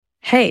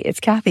Hey, it's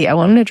Cathy. I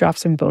wanted to drop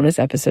some bonus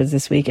episodes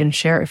this week and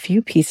share a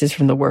few pieces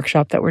from the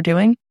workshop that we're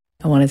doing.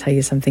 I want to tell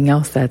you something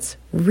else that's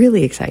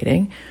really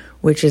exciting,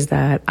 which is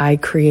that I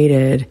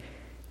created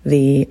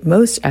the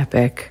most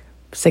epic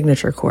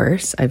signature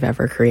course I've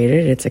ever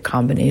created. It's a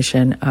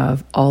combination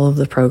of all of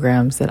the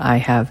programs that I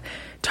have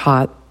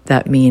taught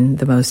that mean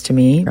the most to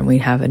me. And we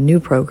have a new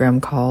program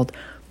called,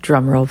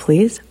 drumroll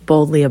please,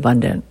 Boldly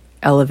Abundant.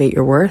 Elevate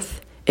your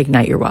worth,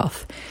 ignite your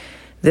wealth.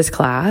 This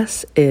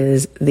class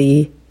is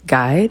the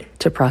guide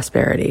to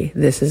prosperity.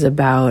 This is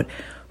about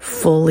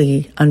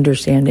fully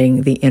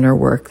understanding the inner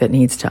work that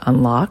needs to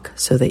unlock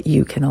so that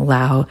you can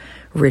allow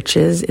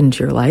riches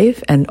into your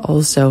life, and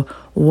also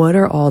what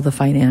are all the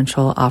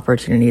financial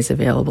opportunities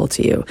available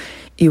to you.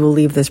 You will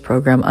leave this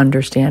program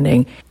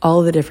understanding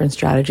all the different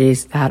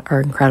strategies that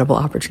are incredible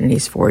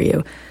opportunities for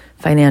you.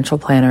 Financial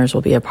planners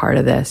will be a part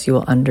of this. You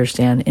will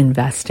understand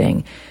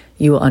investing.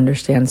 You will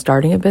understand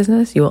starting a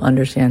business. You will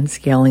understand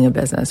scaling a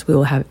business. We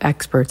will have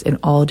experts in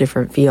all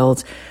different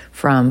fields,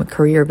 from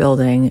career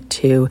building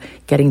to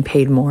getting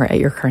paid more at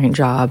your current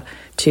job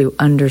to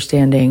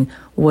understanding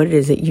what it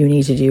is that you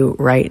need to do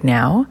right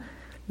now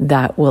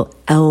that will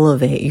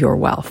elevate your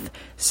wealth.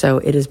 So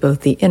it is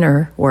both the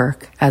inner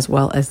work as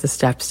well as the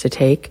steps to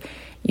take.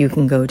 You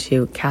can go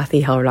to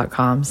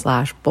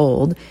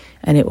cathyheller.com/bold,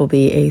 and it will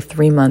be a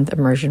 3-month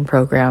immersion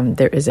program.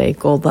 There is a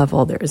gold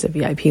level. There is a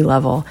VIP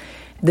level.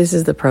 This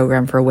is the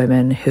program for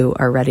women who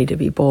are ready to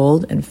be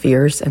bold and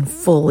fierce and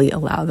fully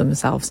allow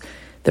themselves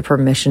the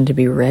permission to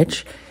be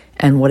rich.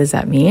 And what does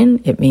that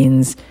mean? It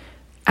means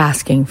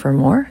asking for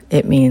more.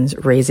 It means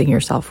raising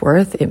your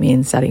self-worth. It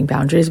means setting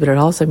boundaries, but it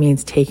also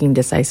means taking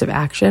decisive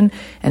action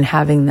and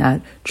having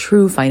that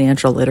true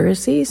financial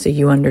literacy so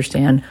you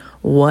understand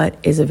what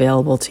is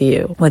available to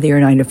you. Whether you're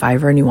a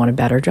 9-to-5er and you want a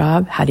better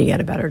job, how do you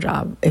get a better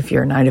job? If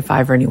you're a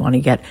 9-to-5er and you want to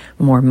get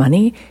more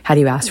money, how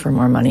do you ask for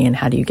more money and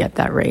how do you get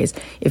that raise?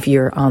 If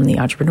you're on the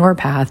entrepreneur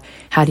path,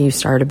 how do you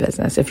start a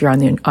business? If you're on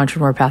the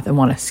entrepreneur path and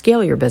want to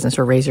scale your business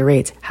or raise your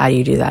rates, how do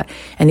you do that?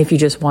 And if you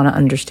just want to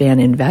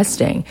understand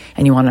investing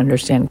and you want to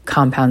understand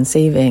compound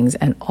savings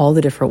and all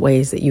the different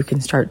ways that you can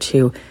start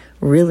to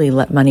really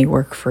let money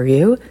work for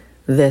you,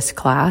 this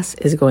class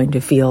is going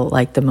to feel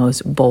like the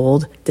most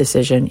bold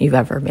decision you've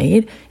ever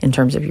made in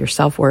terms of your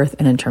self-worth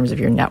and in terms of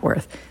your net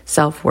worth.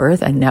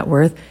 Self-worth and net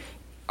worth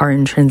are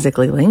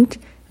intrinsically linked.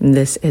 And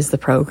this is the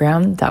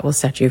program that will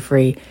set you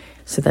free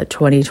so that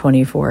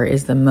 2024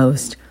 is the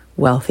most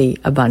wealthy,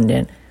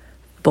 abundant,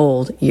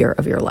 bold year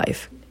of your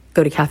life.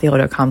 Go to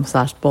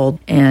cathyheller.com/bold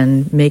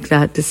and make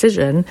that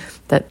decision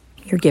that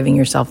you're giving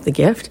yourself the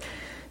gift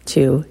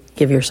to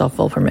give yourself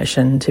full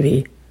permission to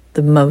be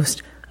the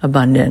most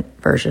abundant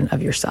version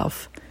of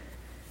yourself.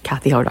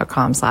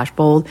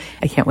 cathyheller.com/bold.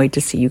 I can't wait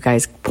to see you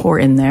guys pour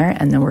in there,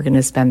 and then we're going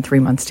to spend 3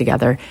 months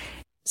together.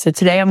 So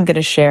today I'm going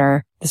to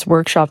share this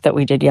workshop that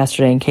we did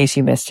yesterday in case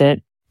you missed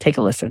it. Take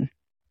a listen.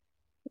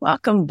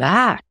 Welcome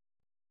back.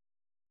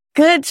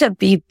 Good to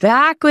be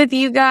back with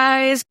you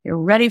guys. You're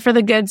ready for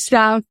the good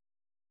stuff.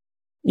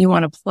 You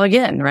want to plug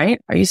in, right?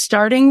 Are you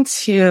starting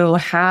to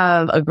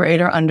have a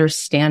greater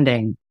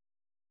understanding?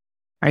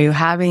 Are you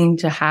having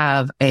to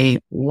have a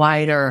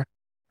wider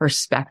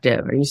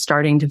perspective? Are you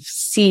starting to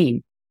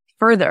see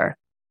further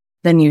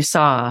than you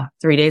saw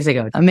 3 days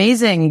ago?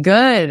 Amazing.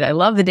 Good. I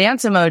love the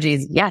dance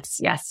emojis. Yes,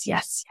 yes,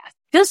 yes, yes.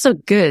 Feels so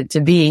good to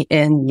be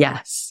in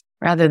yes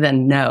rather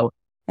than no.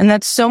 And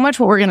that's so much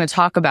what we're going to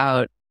talk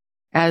about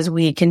as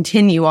we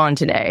continue on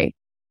today.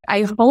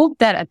 I hope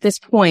that at this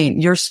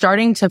point, you're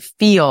starting to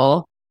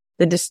feel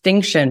the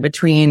distinction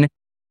between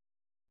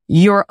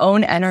your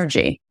own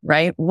energy,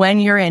 right? When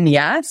you're in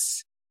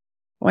yes,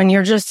 when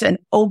you're just an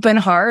open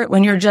heart,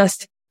 when you're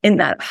just in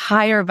that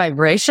higher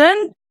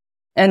vibration,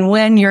 and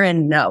when you're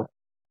in no,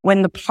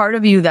 when the part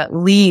of you that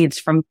leads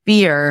from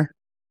fear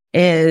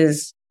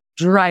is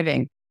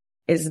driving,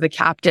 is the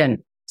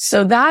captain.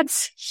 So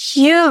that's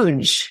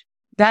huge.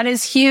 That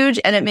is huge.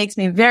 And it makes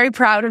me very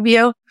proud of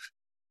you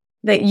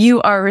that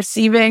you are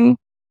receiving,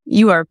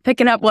 you are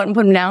picking up what I'm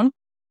putting down,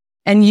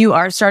 and you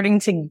are starting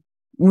to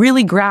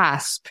really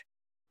grasp,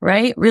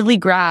 right? Really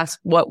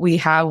grasp what we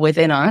have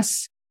within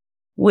us,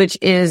 which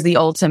is the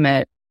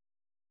ultimate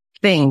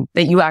thing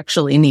that you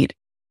actually need.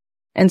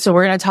 And so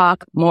we're going to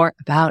talk more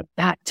about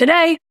that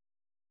today.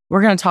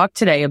 We're going to talk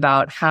today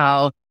about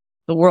how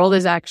the world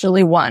is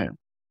actually one.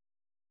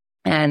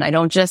 And I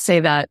don't just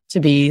say that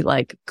to be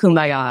like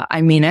kumbaya.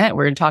 I mean it.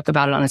 We're going to talk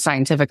about it on a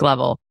scientific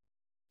level.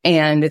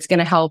 And it's going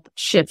to help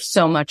shift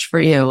so much for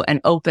you and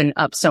open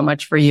up so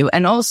much for you,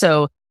 and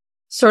also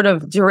sort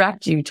of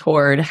direct you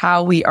toward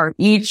how we are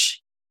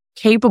each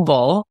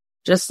capable,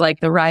 just like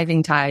the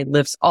rising tide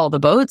lifts all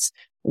the boats.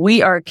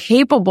 We are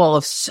capable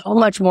of so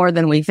much more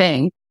than we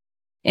think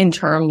in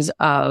terms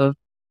of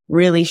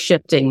really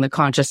shifting the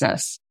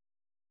consciousness.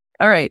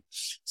 All right.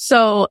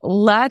 So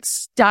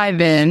let's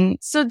dive in.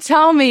 So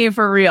tell me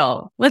for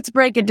real, let's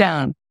break it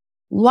down.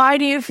 Why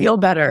do you feel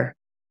better?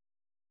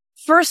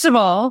 First of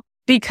all,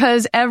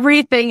 because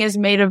everything is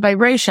made of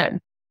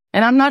vibration.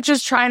 And I'm not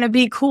just trying to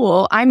be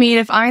cool. I mean,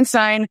 if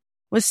Einstein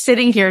was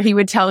sitting here, he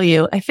would tell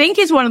you, I think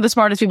he's one of the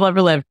smartest people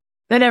ever lived,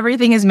 that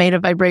everything is made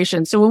of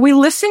vibration. So when we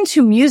listen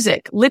to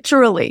music,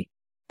 literally,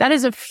 that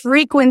is a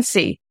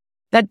frequency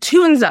that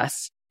tunes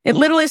us. It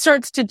literally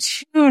starts to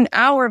tune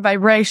our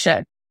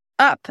vibration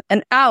up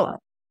and out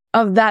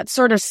of that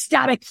sort of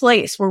static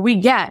place where we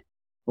get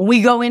when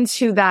we go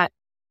into that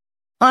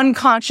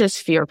unconscious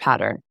fear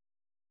pattern.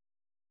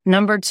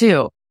 Number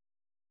 2,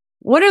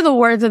 what are the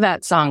words of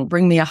that song?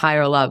 Bring me a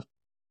higher love.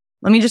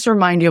 Let me just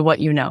remind you of what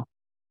you know.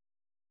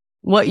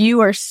 What you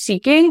are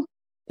seeking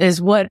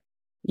is what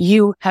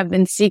you have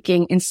been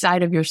seeking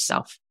inside of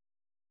yourself.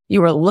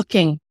 You are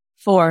looking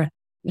for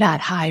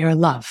that higher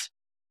love.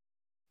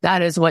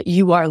 That is what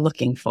you are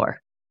looking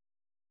for,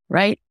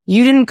 right?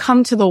 You didn't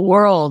come to the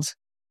world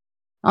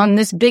on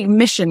this big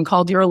mission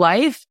called your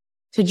life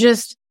to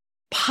just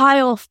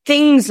pile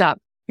things up.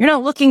 You're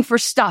not looking for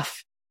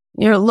stuff.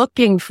 You're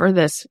looking for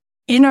this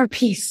inner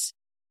peace,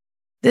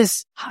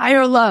 this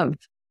higher love,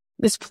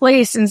 this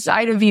place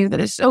inside of you that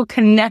is so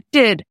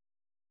connected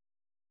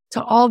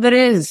to all that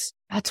is.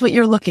 That's what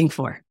you're looking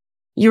for.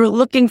 You're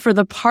looking for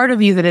the part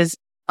of you that is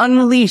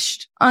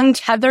unleashed,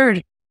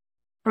 untethered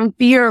from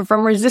fear,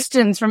 from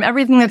resistance, from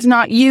everything that's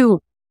not you.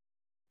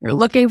 You're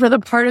looking for the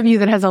part of you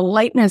that has a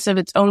lightness of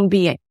its own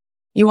being.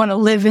 You want to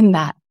live in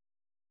that,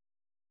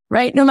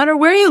 right? No matter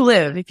where you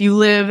live, if you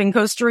live in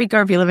Costa Rica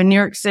or if you live in New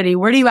York City,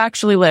 where do you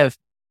actually live?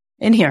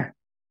 In here,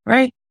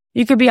 right?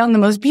 You could be on the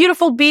most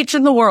beautiful beach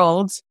in the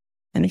world.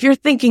 And if you're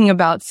thinking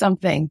about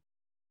something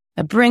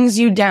that brings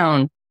you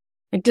down,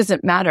 it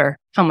doesn't matter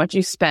how much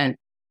you spent,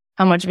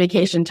 how much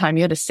vacation time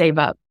you had to save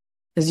up,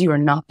 because you are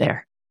not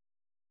there.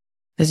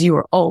 Because you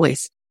are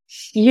always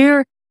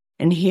here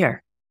and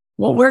here.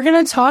 What we're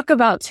going to talk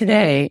about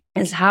today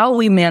is how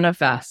we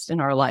manifest in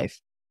our life,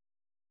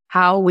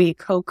 how we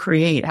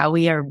co-create, how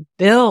we are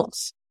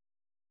built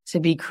to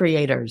be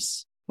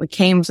creators. We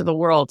came to the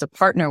world to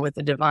partner with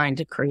the divine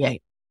to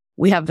create.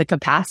 We have the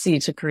capacity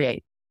to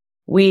create.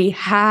 We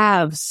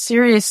have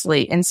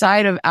seriously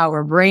inside of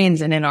our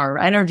brains and in our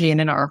energy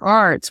and in our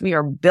hearts, we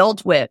are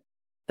built with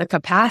the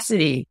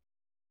capacity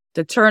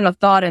to turn a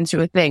thought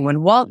into a thing.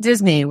 When Walt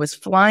Disney was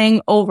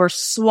flying over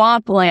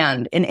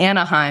swampland in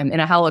Anaheim in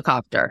a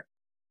helicopter,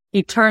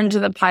 he turned to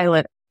the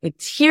pilot with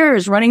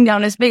tears running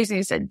down his face and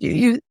he said, "Do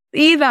you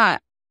see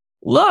that?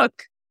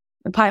 Look."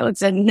 The pilot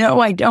said, "No,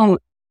 I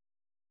don't."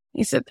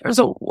 He said, "There's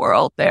a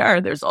world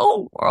there. There's a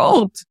whole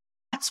world."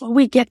 That's what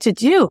we get to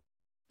do.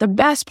 The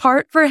best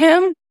part for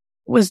him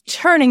was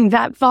turning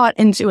that thought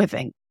into a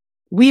thing.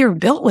 We are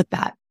built with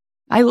that.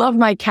 I love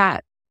my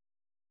cat.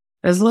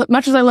 As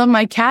much as I love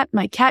my cat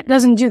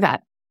doesn't do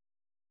that.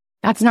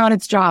 That's not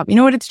its job. You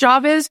know what its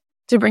job is?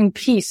 To bring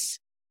peace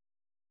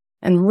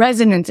and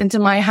resonance into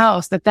my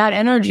house, that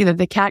energy that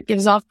the cat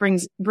gives off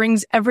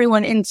brings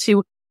everyone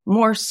into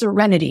more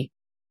serenity.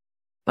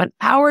 But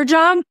our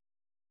job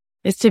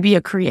is to be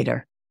a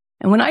creator.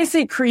 And when I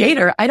say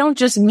creator, I don't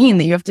just mean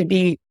that you have to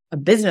be a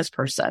business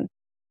person.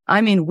 I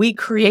mean, we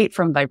create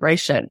from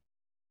vibration.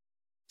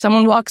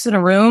 Someone walks in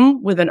a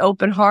room with an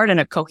open heart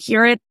and a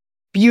coherent,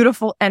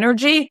 beautiful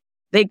energy.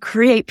 They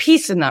create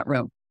peace in that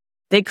room.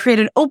 They create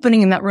an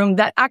opening in that room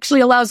that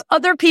actually allows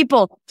other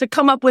people to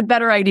come up with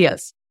better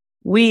ideas.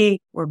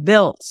 We were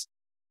built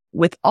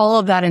with all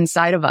of that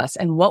inside of us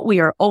and what we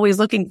are always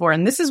looking for.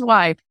 And this is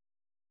why,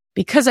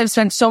 because I've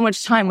spent so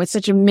much time with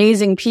such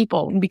amazing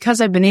people, and because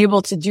I've been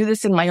able to do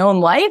this in my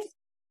own life,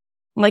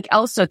 like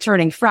Elsa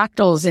turning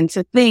fractals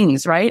into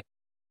things, right?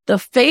 The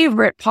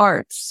favorite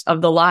parts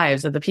of the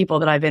lives of the people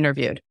that I've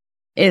interviewed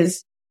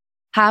is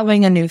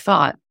having a new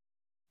thought.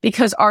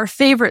 Because our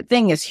favorite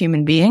thing as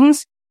human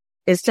beings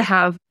is to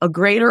have a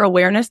greater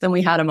awareness than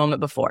we had a moment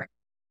before.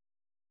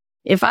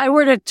 If I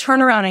were to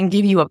turn around and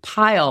give you a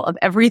pile of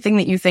everything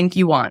that you think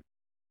you want,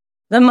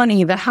 the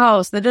money, the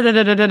house,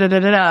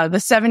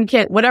 the 7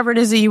 kids, whatever it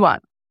is that you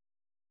want,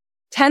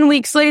 10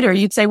 weeks later,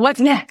 you'd say, what's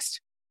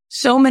next?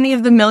 So many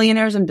of the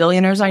millionaires and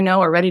billionaires I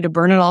know are ready to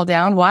burn it all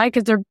down. Why?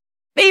 Because their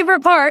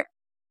favorite part,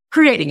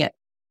 creating it.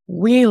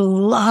 We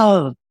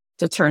love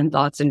to turn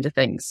thoughts into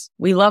things.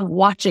 We love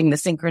watching the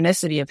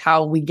synchronicity of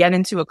how we get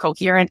into a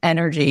coherent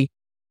energy.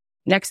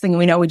 Next thing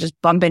we know, we just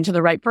bump into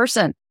the right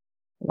person.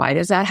 Why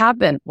does that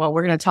happen? Well,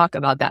 we're going to talk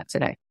about that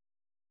today.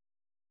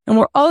 And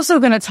we're also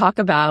going to talk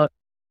about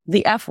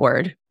the F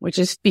word, which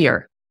is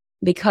fear,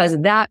 because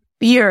that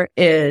fear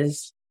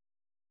is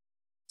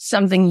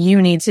something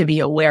you need to be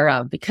aware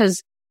of,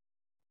 because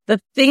the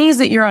things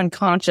that you're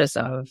unconscious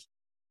of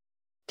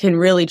can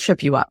really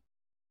trip you up.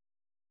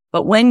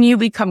 But when you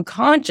become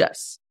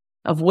conscious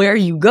of where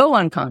you go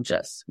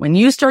unconscious, when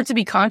you start to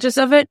be conscious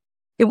of it,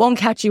 it won't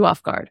catch you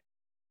off guard,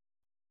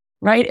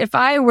 right? If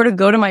I were to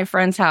go to my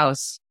friend's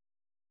house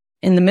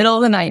in the middle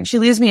of the night and she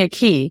leaves me a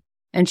key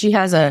and she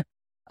has a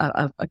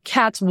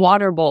cat's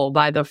water bowl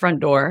by the front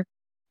door,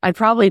 I'd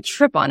probably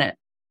trip on it.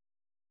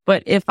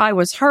 But if I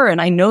was her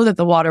and I know that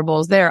the water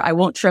bowl is there, I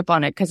won't trip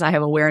on it because I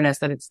have awareness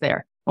that it's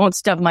there. I won't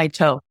stub my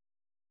toe,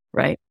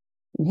 right?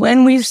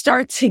 When we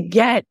start to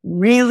get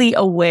really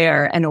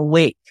aware and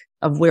awake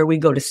of where we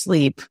go to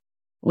sleep,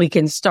 we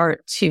can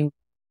start to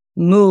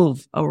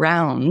move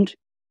around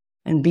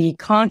and be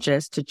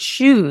conscious to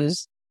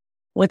choose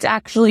what's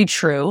actually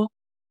true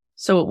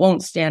so it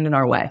won't stand in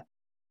our way.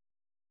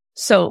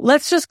 So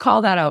let's just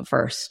call that out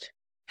first.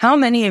 How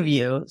many of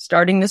you,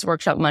 starting this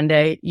workshop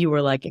Monday, you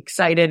were like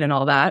excited and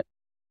all that?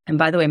 And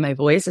by the way, my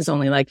voice is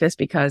only like this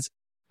because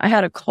I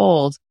had a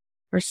cold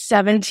for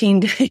 17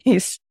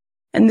 days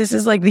and this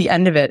is like the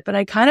end of it. But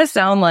I kind of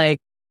sound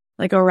like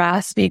a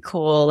raspy,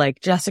 cool,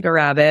 like Jessica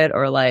Rabbit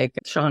or like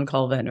Sean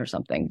Colvin or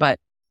something, but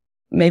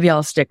maybe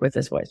I'll stick with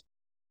this voice.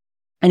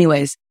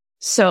 Anyways,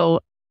 so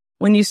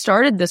when you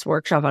started this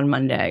workshop on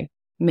Monday,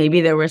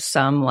 maybe there was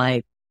some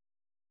like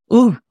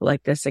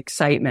this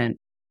excitement.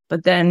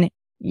 But then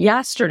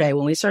yesterday,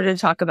 when we started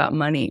to talk about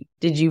money,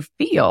 did you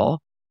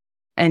feel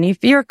any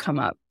fear come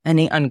up?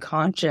 Any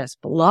unconscious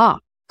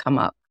block come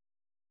up?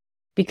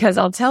 Because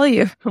I'll tell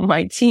you,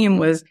 my team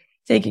was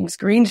taking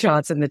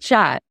screenshots in the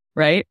chat,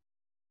 right?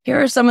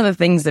 Here are some of the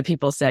things that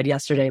people said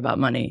yesterday about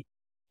money.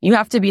 You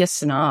have to be a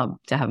snob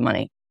to have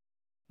money.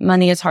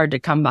 Money is hard to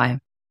come by.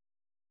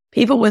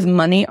 People with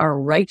money are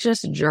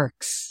righteous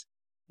jerks.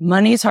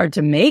 Money is hard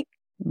to make.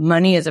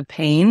 Money is a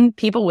pain.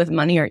 People with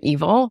money are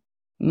evil.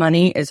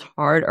 Money is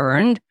hard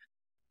earned.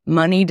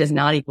 Money does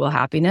not equal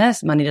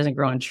happiness. Money doesn't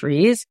grow on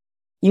trees.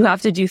 You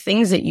have to do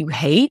things that you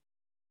hate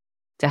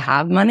to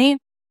have money.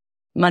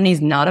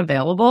 Money's not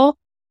available.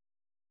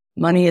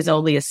 Money is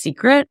only a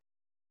secret.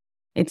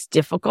 It's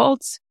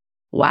difficult.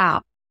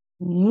 Wow.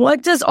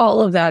 What does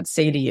all of that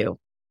say to you?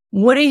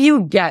 What do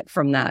you get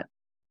from that?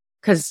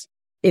 Because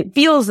it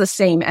feels the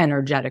same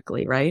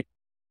energetically, right?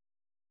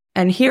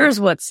 And here's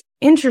what's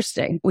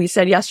interesting. We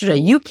said yesterday,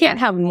 you can't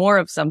have more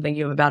of something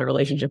you have a bad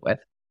relationship with,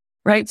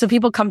 right? So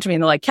people come to me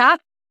and they're like, Kath,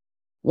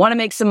 want to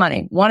make some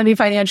money, want to be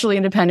financially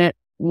independent,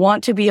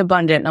 want to be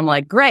abundant. And I'm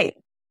like, great.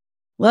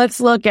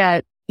 Let's look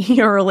at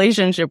your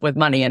relationship with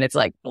money. And it's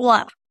like,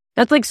 blah.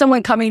 That's like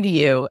someone coming to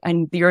you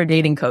and you're a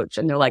dating coach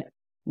and they're like,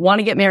 want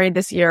to get married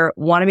this year,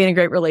 want to be in a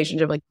great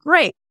relationship. Like,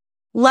 great.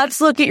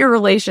 Let's look at your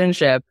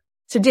relationship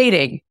to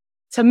dating,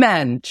 to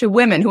men, to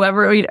women,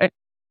 whoever.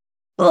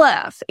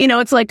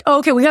 It's like,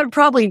 okay, we got to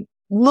probably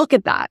look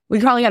at that. We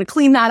probably got to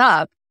clean that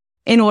up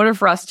in order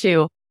for us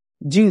to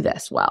do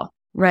this well,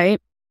 right?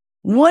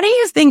 What do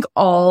you think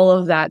all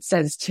of that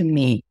says to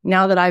me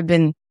now that I've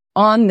been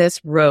on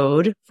this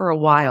road for a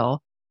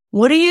while?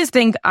 What do you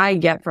think I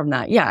get from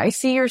that? Yeah, I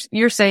see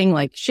you're saying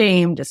like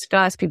shame,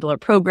 disgust, people are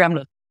programmed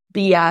with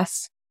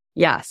BS.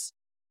 Yes.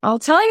 I'll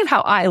tell you how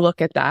I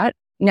look at that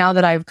now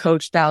that I've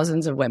coached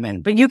thousands of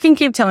women, but you can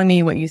keep telling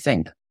me what you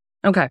think.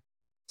 Okay.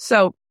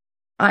 So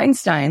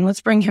Einstein,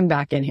 let's bring him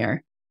back in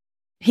here.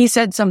 He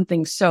said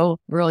something so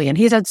brilliant.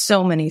 He said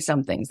so many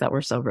somethings that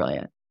were so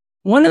brilliant.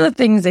 One of the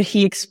things that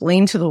he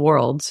explained to the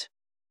world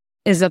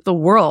is that the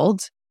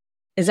world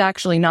is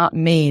actually not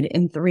made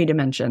in 3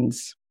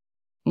 dimensions.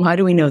 Why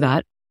do we know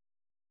that?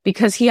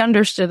 Because he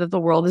understood that the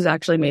world is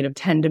actually made of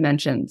 10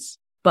 dimensions.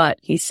 But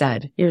he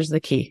said, here's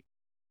the key.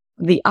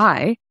 The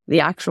eye,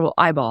 the actual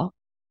eyeball,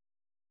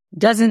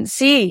 doesn't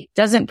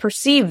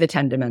perceive the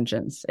 10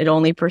 dimensions. It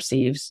only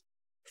perceives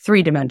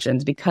 3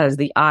 dimensions because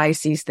the eye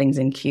sees things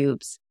in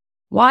cubes.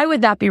 Why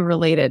would that be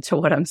related to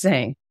what I'm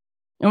saying?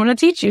 I want to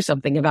teach you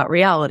something about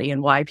reality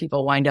and why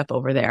people wind up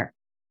over there.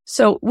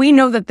 So we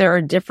know that there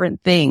are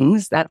different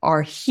things that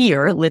are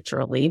here,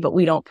 literally, but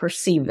we don't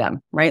perceive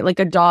them, right? Like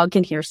a dog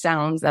can hear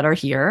sounds that are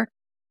here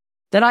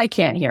that I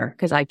can't hear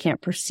because I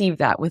can't perceive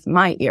that with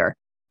my ear,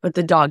 but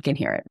the dog can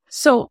hear it.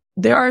 So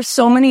there are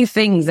so many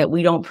things that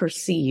we don't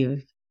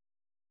perceive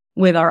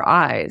with our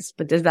eyes,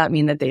 but does that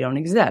mean that they don't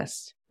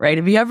exist, right?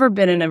 Have you ever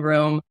been in a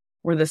room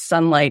where the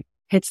sunlight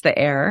hits the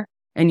air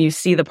and you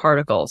see the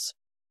particles,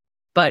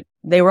 but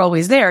they were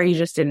always there, you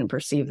just didn't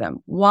perceive them?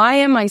 Why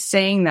am I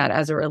saying that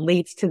as it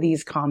relates to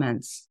these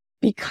comments?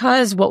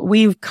 Because what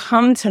we've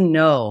come to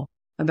know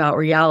about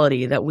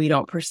reality that we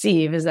don't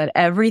perceive is that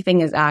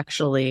everything is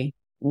actually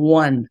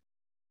one.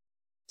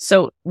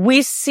 So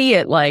we see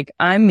it like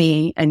I'm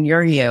me and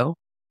you're you,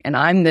 and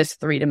I'm this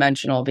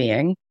 3-dimensional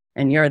being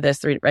and you're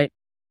this right?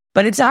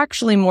 But it's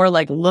actually more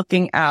like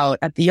looking out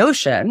at the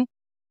ocean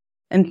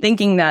and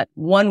thinking that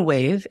one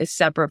wave is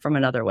separate from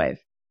another wave.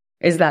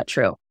 Is that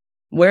true?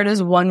 Where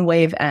does one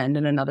wave end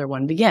and another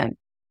one begin?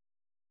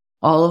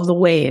 All of the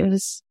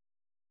waves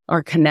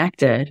are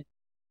connected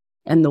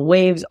and the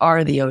waves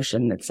are the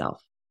ocean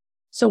itself.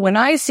 So when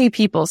I see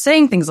people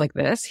saying things like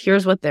this,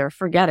 here's what they're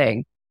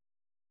forgetting.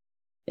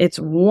 It's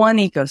one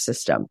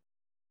ecosystem.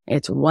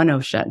 It's one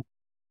ocean.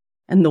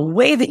 And the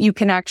way that you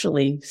can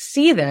actually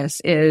see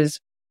this is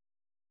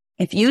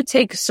if you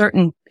take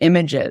certain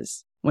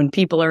images when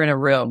people are in a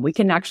room, we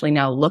can actually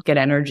now look at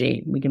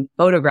energy. We can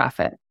photograph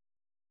it.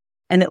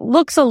 And it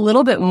looks a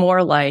little bit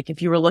more like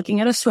if you were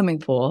looking at a swimming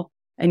pool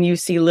and you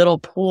see little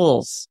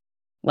pools,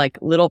 like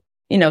little,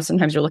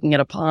 sometimes you're looking at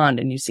a pond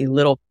and you see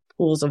little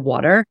pools of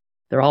water.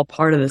 They're all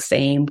part of the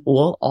same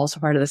pool,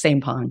 also part of the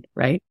same pond,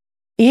 right?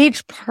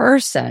 Each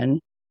person,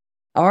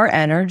 our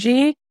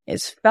energy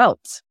is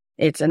felt.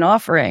 It's an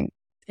offering.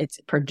 It's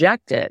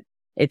projected.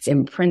 It's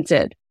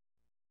imprinted,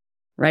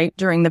 right?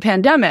 During the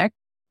pandemic,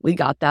 We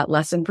got that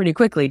lesson pretty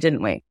quickly,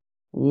 didn't we?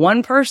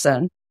 One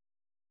person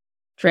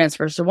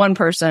transfers to one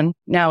person.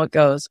 Now it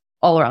goes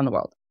all around the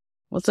world.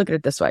 Let's look at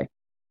it this way.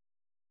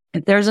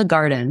 If there's a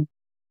garden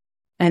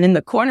and in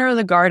the corner of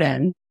the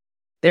garden,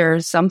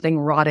 there's something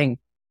rotting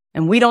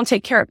and we don't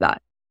take care of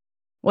that,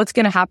 what's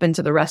going to happen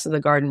to the rest of the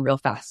garden real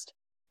fast?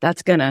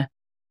 That's going to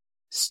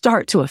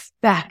start to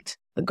affect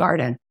the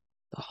garden.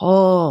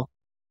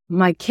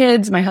 My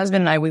kids, my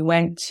husband and I, we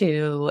went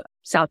to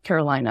South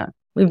Carolina.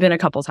 We've been a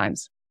couple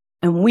times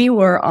and we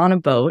were on a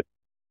boat,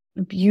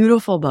 a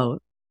beautiful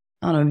boat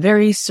on a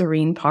very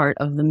serene part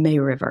of the May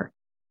River.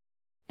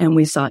 And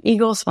we saw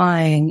eagles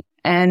flying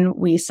and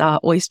we saw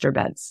oyster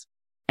beds.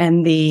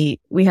 And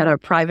we had a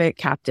private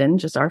captain,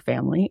 just our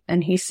family.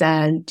 And he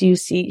said, he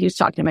was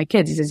talking to my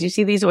kids. He says, do you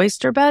see these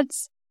oyster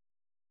beds?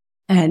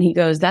 And he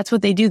goes, that's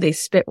what they do. They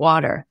spit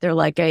water. They're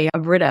like a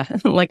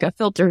Brita, like a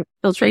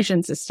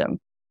filtration system.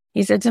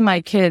 He said to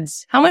my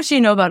kids, how much do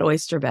you know about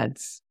oyster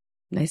beds?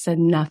 And they said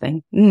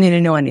nothing. They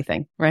didn't know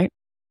anything, right?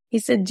 He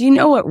said, do you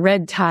know what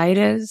red tide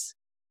is?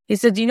 He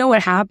said, do you know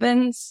what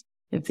happens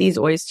if these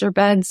oyster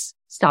beds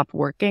stopped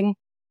working?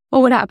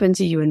 What would happen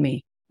to you and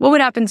me? What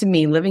would happen to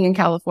me living in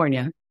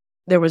California?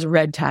 There was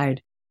red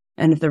tide.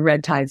 And if the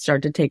red tide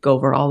started to take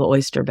over all the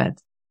oyster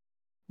beds,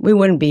 we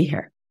wouldn't be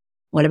here.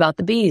 What about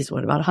the bees?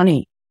 What about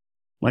honey?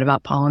 What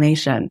about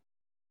pollination?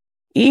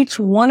 Each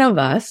one of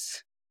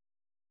us,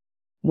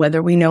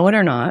 whether we know it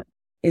or not,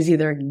 is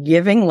either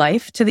giving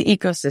life to the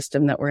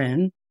ecosystem that we're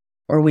in,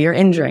 or we are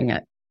injuring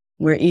it.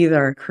 We're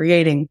either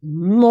creating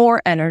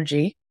more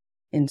energy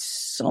in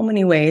so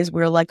many ways.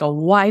 We're like a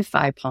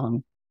Wi-Fi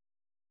pong.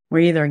 We're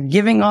either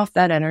giving off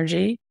that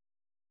energy,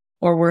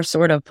 or we're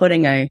sort of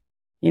putting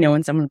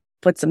when someone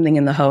puts something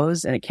in the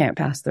hose and it can't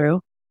pass through.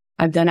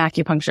 I've done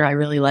acupuncture. I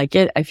really like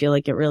it. I feel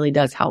like it really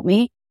does help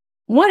me.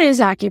 What is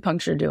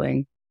acupuncture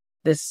doing?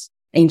 This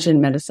ancient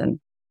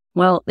medicine.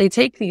 Well, they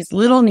take these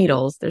little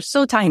needles. They're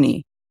so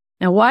tiny.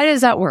 Now, why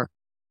does that work?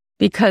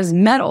 Because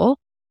metal,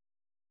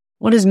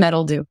 what does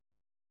metal do?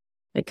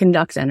 It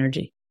conducts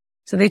energy.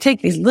 So they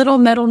take these little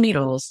metal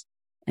needles,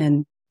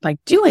 and by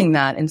doing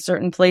that in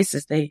certain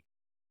places, they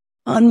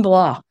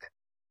unblock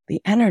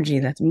the energy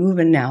that's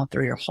moving now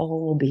through your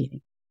whole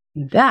being.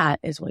 That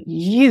is what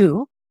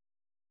you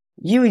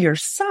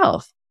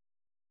yourself,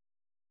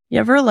 you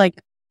ever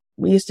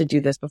we used to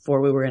do this before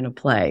we were in a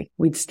play.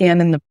 We'd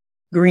stand in the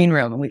green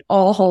room and we'd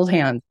all hold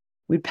hands.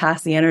 We'd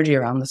pass the energy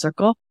around the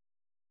circle,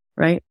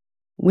 right?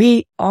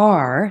 We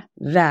are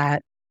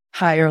that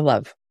higher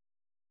love.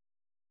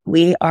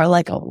 We are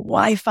like a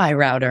Wi-Fi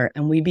router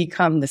and we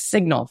become the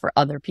signal for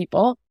other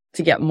people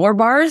to get more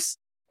bars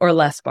or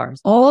less bars.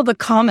 All the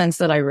comments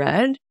that I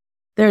read,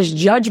 there's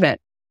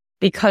judgment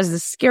because the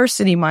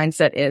scarcity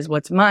mindset is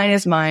what's mine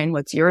is mine,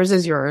 what's yours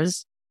is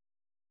yours.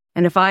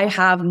 And if I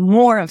have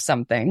more of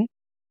something,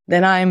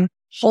 then I'm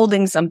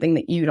holding something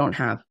that you don't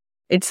have.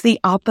 It's the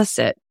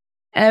opposite.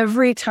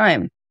 Every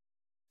time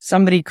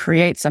somebody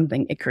creates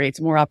something, it creates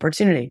more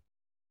opportunity.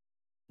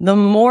 The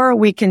more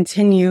we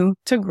continue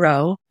to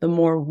grow, the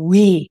more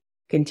we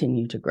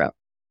continue to grow.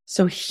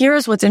 So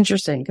here's what's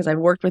interesting, because I've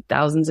worked with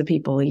thousands of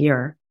people a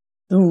year.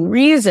 The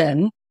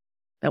reason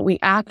that we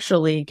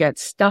actually get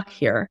stuck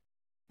here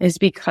is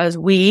because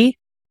we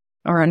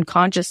are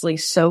unconsciously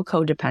so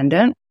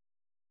codependent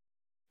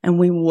and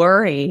we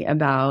worry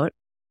about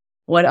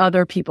what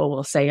other people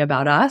will say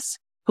about us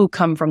who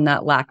come from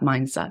that lack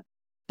mindset.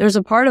 There's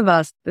a part of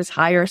us, this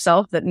higher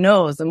self, that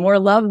knows the more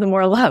love, the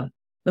more love,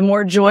 the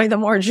more joy, the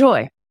more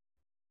joy.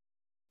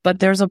 But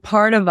there's a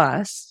part of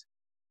us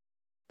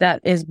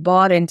that is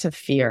bought into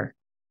fear.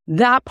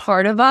 That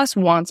part of us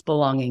wants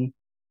belonging.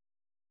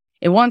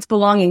 It wants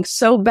belonging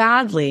so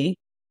badly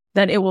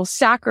that it will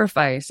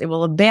sacrifice, it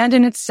will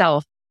abandon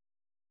itself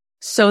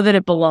so that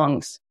it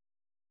belongs.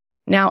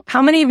 Now,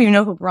 how many of you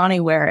know who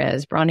Bronnie Ware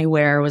is? Bronnie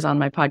Ware was on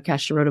my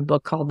podcast. She wrote a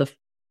book called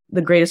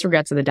The Greatest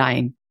Regrets of the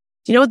Dying.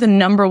 Do you know what the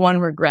number one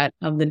regret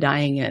of the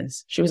dying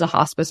is? She was a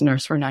hospice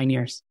nurse for 9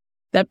 years.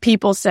 That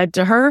people said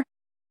to her,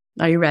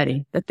 are you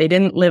ready? That they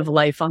didn't live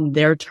life on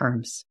their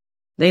terms.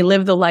 They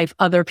lived the life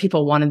other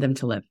people wanted them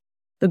to live.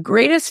 The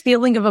greatest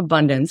feeling of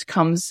abundance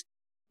comes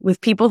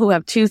with people who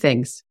have two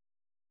things: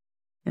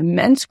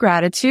 immense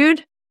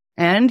gratitude,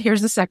 and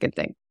here's the second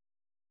thing,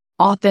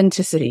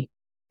 authenticity.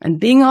 And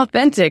being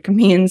authentic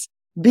means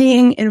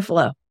being in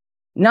flow,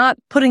 not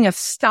putting a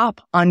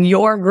stop on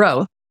your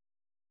growth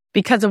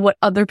because of what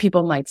other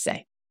people might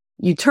say.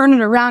 You turn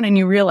it around and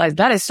you realize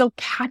that is so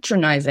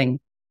patronizing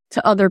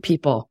to other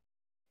people,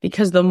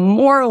 because the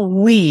more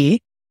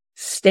we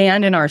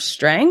stand in our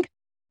strength,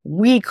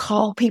 we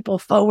call people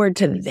forward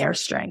to their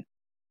strength.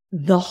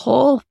 The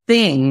whole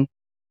thing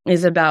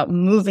is about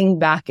moving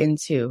back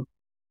into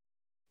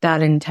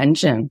that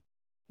intention,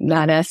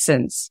 that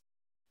essence,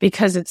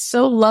 because it's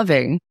so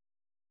loving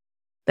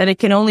that it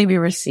can only be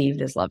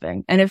received as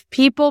loving. And if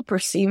people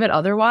perceive it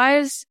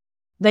otherwise,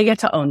 they get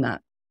to own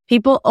that.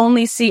 People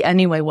only see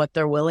anyway what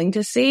they're willing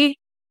to see.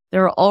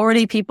 There are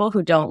already people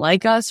who don't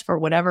like us for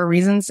whatever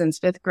reason since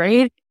 5th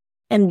grade.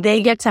 And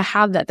they get to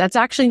have that. That's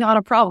actually not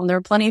a problem. There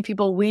are plenty of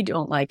people we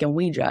don't like and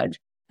we judge.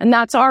 And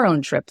that's our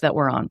own trip that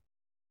we're on.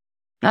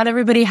 Not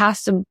everybody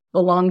has to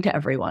belong to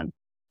everyone,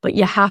 but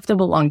you have to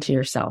belong to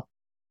yourself.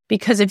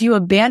 Because if you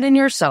abandon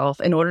yourself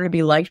in order to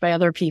be liked by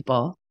other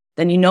people,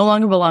 then you no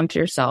longer belong to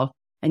yourself,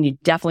 and you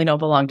definitely don't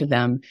belong to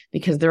them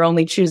because they're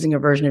only choosing a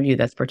version of you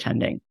that's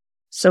pretending.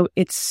 So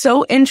it's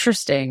so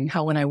interesting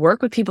how when I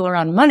work with people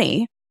around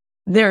money,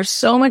 there's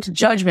so much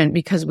judgment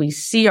because we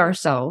see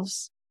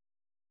ourselves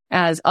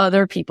as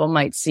other people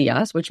might see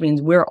us, which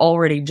means we're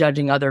already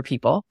judging other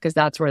people because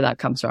that's where that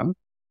comes from.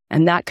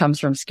 And that comes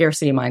from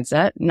scarcity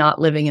mindset, not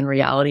living in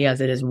reality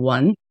as it is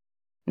one,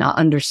 not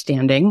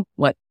understanding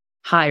what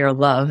higher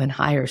love and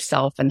higher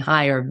self and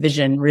higher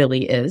vision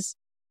really is,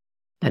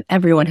 that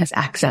everyone has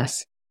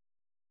access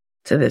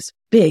to this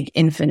big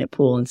infinite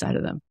pool inside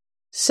of them.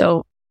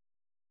 So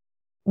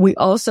we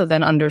also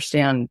then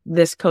understand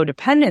this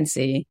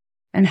codependency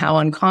and how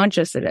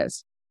unconscious it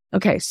is.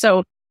 Okay,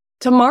 so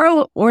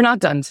tomorrow, we're not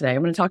done today.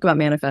 I'm going to talk about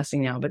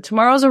manifesting now, but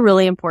tomorrow's a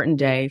really important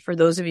day for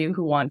those of you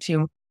who want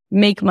to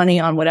make money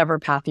on whatever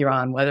path you're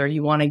on, whether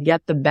you want to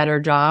get the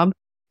better job,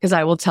 because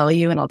I will tell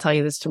you, and I'll tell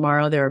you this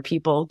tomorrow, there are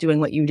people doing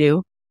what you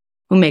do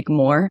who make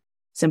more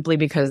simply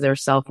because their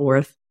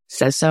self-worth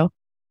says so.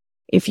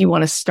 If you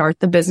want to start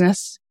the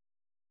business,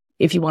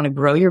 if you want to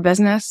grow your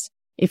business,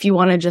 if you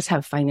want to just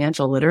have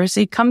financial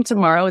literacy, come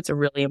tomorrow. It's a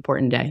really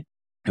important day.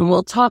 And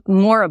we'll talk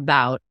more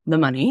about the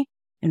money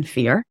and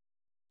fear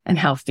and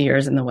how fear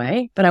is in the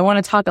way. But I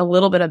want to talk a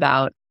little bit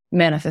about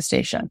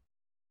manifestation.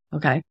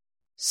 Okay.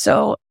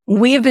 So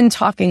we have been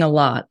talking a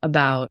lot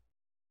about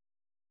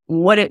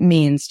what it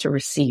means to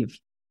receive.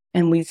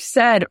 And we've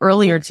said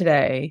earlier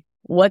today,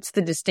 what's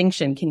the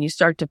distinction? Can you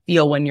start to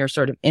feel when you're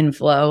sort of in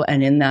flow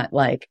and in that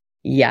like,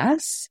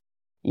 yes,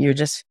 you're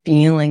just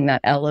feeling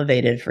that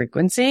elevated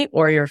frequency,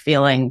 or you're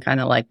feeling kind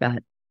of like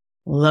that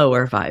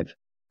lower vibe,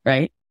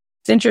 right?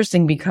 It's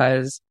interesting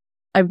because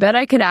I bet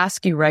I could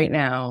ask you right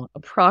now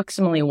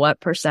approximately what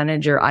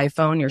percentage your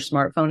iPhone, your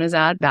smartphone is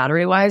at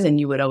battery wise, and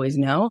you would always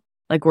know.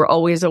 Like we're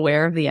always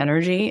aware of the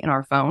energy in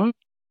our phone,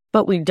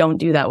 but we don't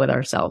do that with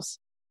ourselves.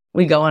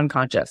 We go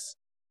unconscious.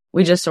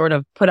 We just sort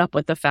of put up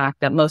with the fact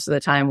that most of the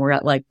time we're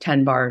at like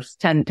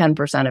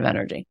 10% of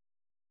energy.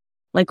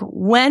 Like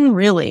when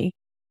really,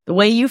 the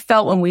way you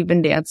felt when we've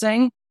been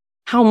dancing,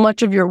 how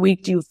much of your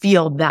week do you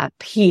feel that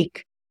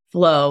peak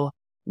flow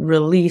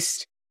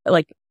released?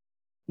 Like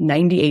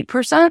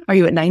 98%? Are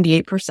you at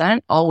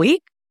 98% all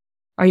week?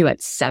 Are you at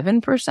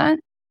 7%?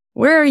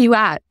 Where are you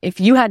at? If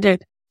you had to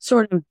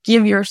sort of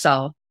give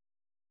yourself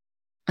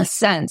a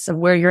sense of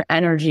where your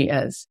energy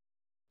is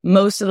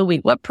most of the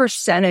week, what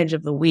percentage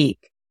of the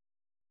week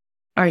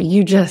are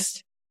you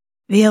just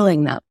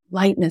feeling that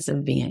lightness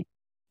of being?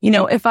 You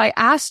know, if I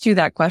asked you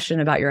that question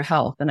about your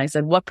health and I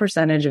said, what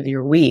percentage of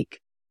your week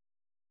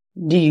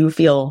do you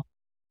feel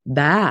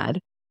bad?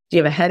 Do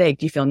you have a headache?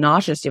 Do you feel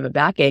nauseous? Do you have a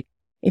backache?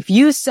 If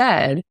you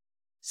said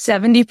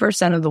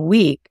 70% of the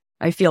week,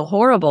 I feel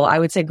horrible, I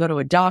would say go to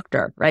a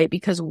doctor, right?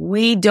 Because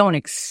we don't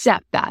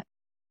accept that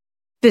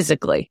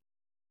physically.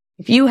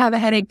 If you have a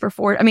headache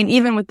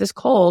even with this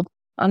cold,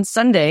 on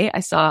Sunday, I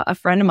saw a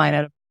friend of mine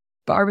at a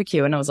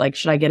barbecue and I was like,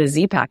 should I get a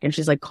Z-Pack? And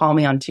she's like, call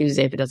me on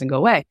Tuesday if it doesn't go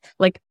away.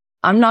 Like,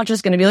 I'm not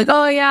just going to be like,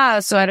 oh yeah,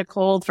 so I had a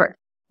cold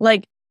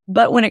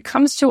but when it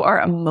comes to our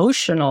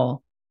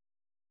emotional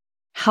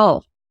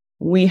health,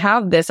 we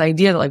have this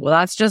idea that like, well,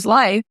 that's just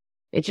life.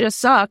 It just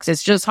sucks.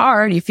 It's just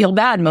hard. You feel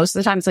bad most of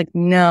the time. It's like,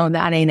 no,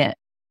 that ain't it.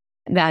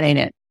 That ain't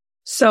it.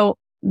 So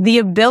the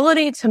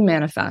ability to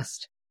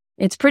manifest,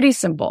 it's pretty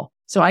simple.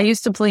 So I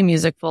used to play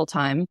music full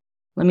time.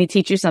 Let me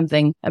teach you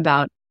something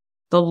about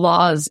the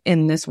laws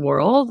in this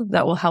world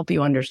that will help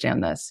you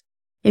understand this.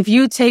 If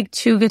you take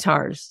two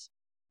guitars,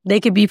 they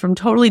could be from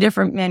totally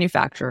different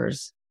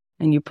manufacturers,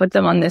 and you put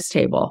them on this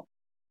table.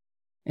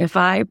 If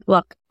I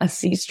pluck a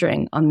C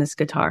string on this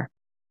guitar,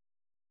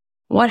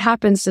 what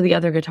happens to the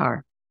other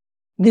guitar?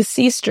 The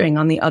C string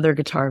on the other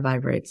guitar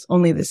vibrates,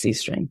 only the C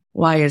string.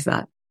 Why is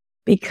that?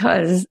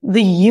 Because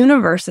the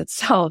universe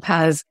itself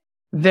has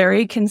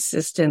very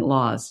consistent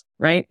laws,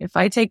 right? If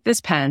I take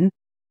this pen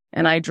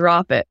and I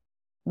drop it,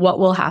 what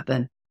will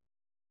happen?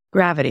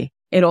 Gravity.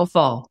 It'll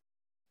fall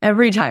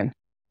every time.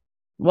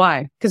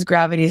 Why? Because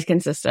gravity is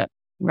consistent,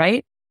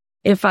 right?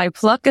 If I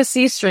pluck a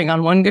C string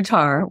on one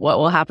guitar, what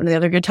will happen to the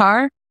other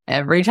guitar?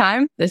 Every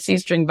time the C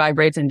string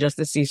vibrates in just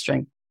the C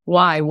string.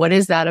 Why? What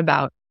is that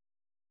about?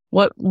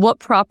 What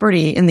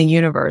property in the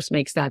universe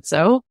makes that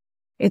so?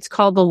 It's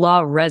called the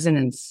law of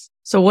resonance.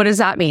 So what does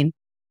that mean?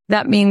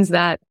 That means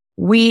that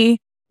we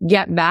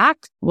get back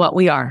what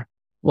we are,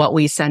 what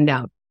we send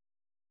out.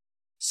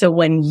 So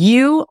when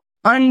you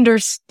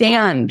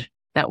understand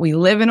that we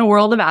live in a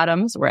world of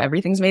atoms where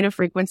everything's made of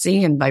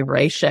frequency and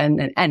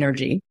vibration and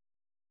energy,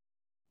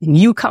 and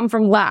you come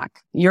from lack,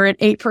 you're at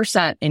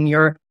 8% in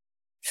your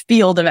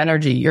field of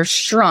energy, you're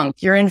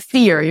shrunk, you're in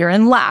fear, you're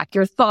in lack,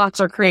 your thoughts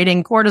are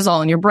creating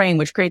cortisol in your brain,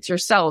 which creates your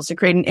cells to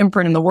create an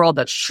imprint in the world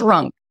that's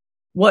shrunk.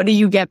 What do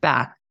you get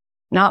back?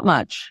 Not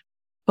much.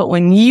 But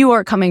when you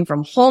are coming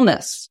from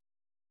wholeness,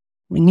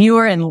 When you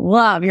are in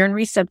love, you're in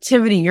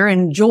receptivity, you're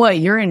in joy,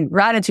 you're in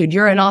gratitude,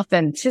 you're in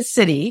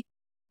authenticity,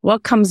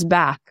 what comes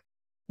back?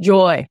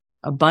 Joy,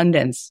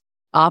 abundance,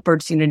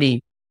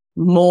 opportunity,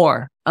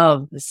 more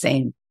of the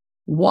same.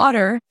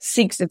 Water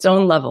seeks its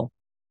own level.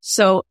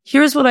 So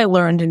here's what I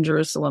learned in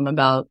Jerusalem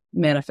about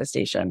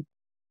manifestation.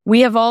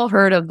 We have all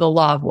heard of the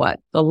law of what?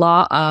 The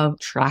law of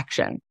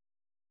attraction.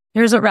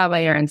 Here's what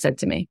Rabbi Aaron said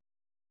to me.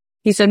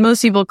 He said,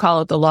 most people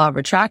call it the law of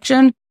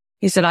attraction.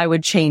 He said, I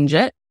would change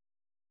it.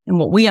 And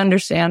what we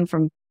understand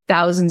from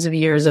thousands of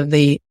years of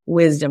the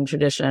wisdom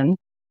tradition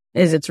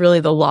is it's really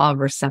the law of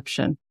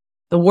reception.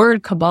 The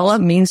word Kabbalah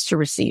means to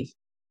receive.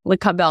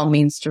 Lekabel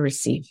means to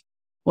receive.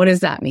 What does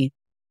that mean?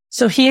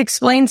 So he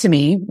explained to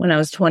me when I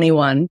was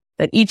 21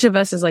 that each of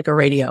us is like a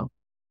radio.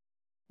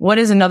 What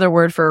is another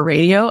word for a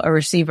radio? A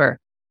receiver.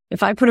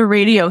 If I put a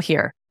radio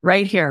here,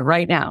 right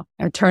now,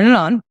 I turn it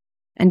on,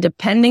 and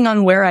depending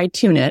on where I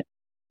tune it,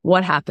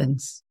 what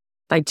happens?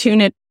 If I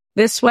tune it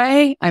this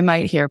way, I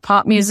might hear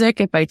pop music.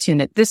 If I tune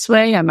it this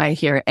way, I might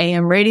hear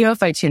AM radio.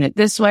 If I tune it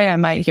this way, I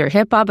might hear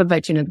hip hop. If I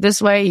tune it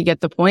this way, you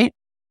get the point.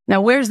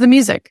 Now, where's the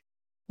music?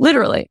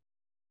 Literally.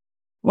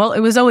 Well, it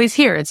was always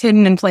here. It's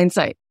hidden in plain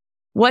sight.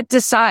 What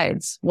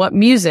decides what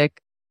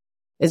music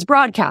is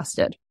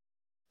broadcasted?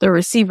 The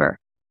receiver.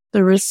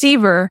 The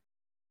receiver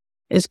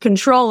is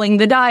controlling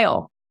the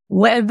dial.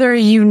 Whether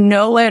you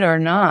know it or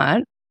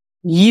not,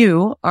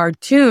 you are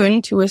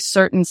tuned to a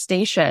certain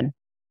station.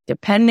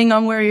 Depending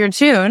on where you're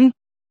tuned,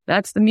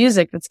 that's the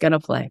music that's going to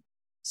play.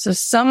 So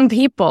some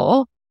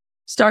people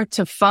start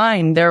to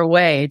find their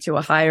way to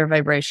a higher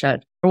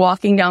vibration. They're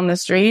walking down the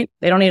street.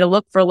 They don't need to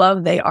look for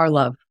love. They are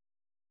love.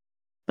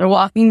 They're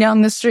walking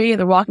down the street.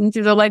 They're walking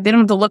through their life. They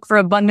don't have to look for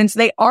abundance.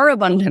 They are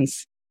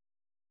abundance.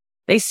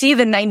 They see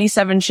the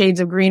 97 shades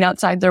of green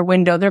outside their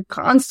window. They're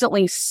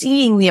constantly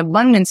seeing the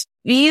abundance,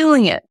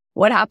 feeling it.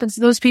 What happens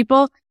to those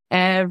people?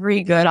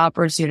 Every good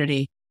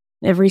opportunity,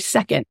 every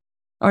second.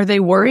 Are they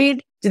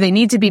worried? Do they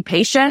need to be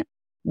patient,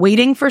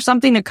 waiting for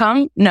something to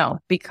come? No,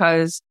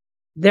 because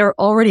they're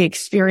already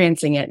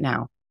experiencing it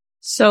now.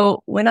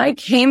 So when I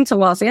came to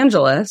Los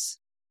Angeles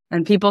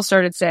and people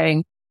started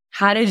saying,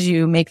 how did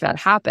you make that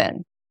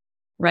happen?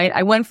 Right?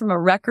 I went from a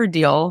record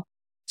deal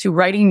to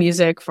writing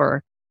music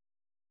for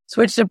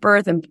Switched at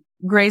Birth and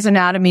Grey's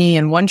Anatomy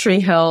and One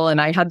Tree Hill.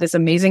 And I had this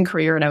amazing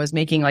career and I was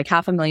making like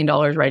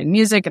 $500,000 writing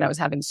music and I was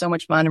having so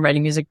much fun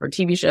writing music for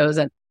TV shows.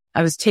 And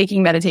I was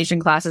taking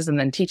meditation classes and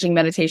then teaching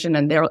meditation.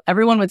 And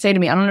everyone would say to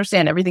me, I don't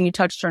understand. Everything you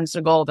touch turns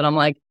to gold. And I'm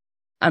like,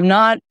 I'm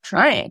not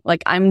trying.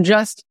 Like, I'm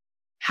just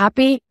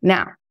happy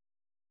now.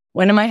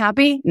 When am I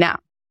happy? Now.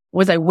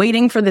 Was I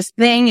waiting for this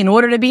thing in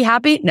order to be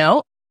happy?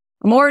 No.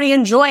 I'm already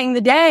enjoying the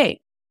day.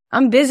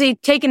 I'm busy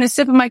taking a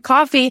sip of my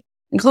coffee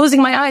and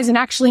closing my eyes and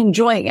actually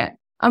enjoying it.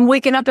 I'm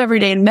waking up every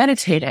day and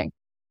meditating.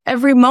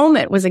 Every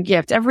moment was a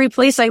gift. Every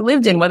place I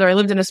lived in, whether I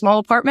lived in a small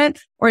apartment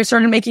or I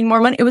started making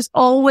more money, it was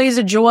always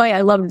a joy.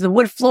 I loved the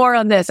wood floor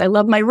on this. I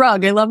love my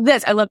rug. I love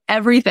this. I love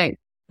everything.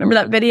 Remember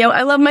that video?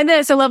 I love my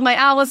this. I love my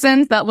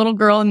Allison. That little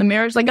girl in the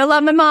mirror. She's like, I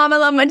love my mom. I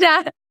love my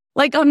dad.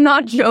 Like, I'm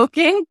not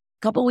joking.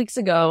 A couple weeks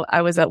ago,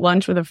 I was at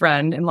lunch with a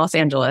friend in Los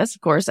Angeles.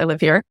 Of course, I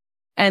live here.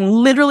 And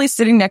literally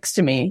sitting next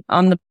to me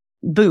on the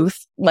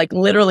booth, like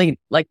literally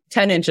like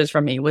 10 inches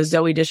from me, was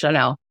Zooey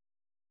Deschanel.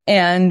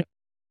 And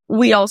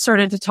we all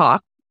started to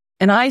talk.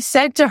 And I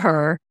said to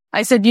her,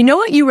 I said, you know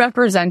what you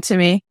represent to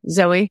me,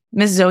 Zooey,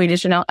 Miss Zooey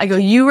Deschanel? I go,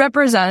 you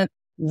represent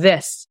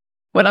this,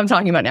 what I'm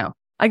talking about now.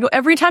 I go,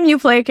 every time you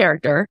play a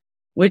character,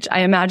 which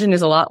I imagine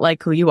is a lot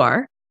like who you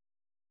are,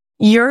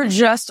 you're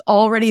just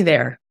already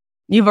there.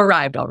 You've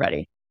arrived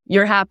already.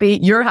 You're happy.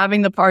 You're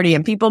having the party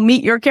and people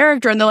meet your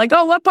character and they're like,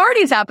 oh, what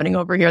party's happening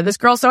over here? This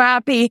girl's so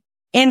happy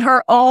in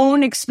her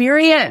own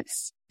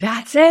experience.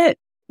 That's it.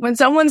 When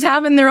someone's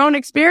having their own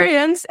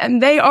experience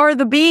and they are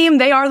the beam,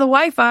 they are the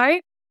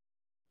Wi-Fi,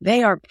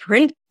 they are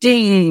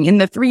printing in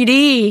the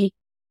 3D.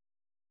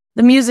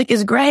 The music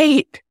is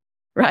great,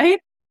 right?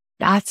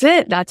 That's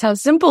it. That's how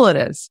simple it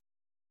is.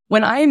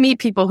 When I meet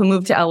people who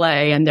move to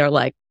LA and they're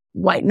like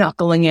white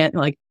knuckling it,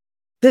 like,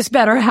 this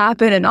better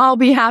happen and I'll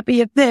be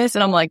happy at this.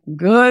 And I'm like,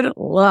 good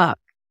luck.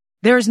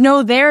 There's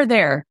no there.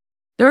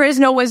 There is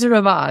no Wizard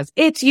of Oz.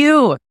 It's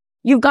you.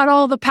 You've got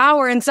all the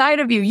power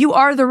inside of you. You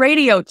are the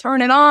radio.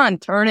 Turn it on.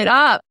 Turn it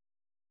up.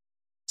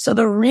 So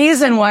the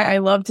reason why I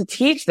love to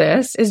teach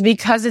this is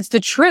because it's the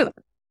truth.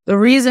 The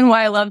reason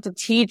why I love to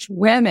teach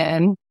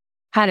women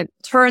how to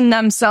turn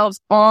themselves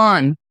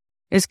on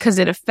is because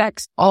it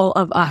affects all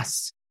of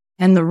us.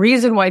 And the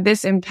reason why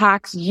this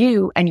impacts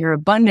you and your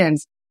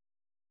abundance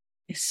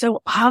is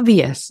so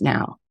obvious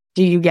now.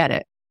 Do you get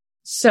it?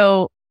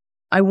 So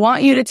I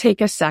want you to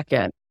take a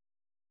second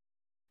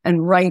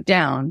and write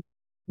down,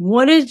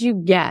 what did you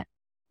get?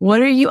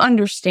 What are you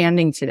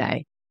understanding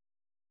today?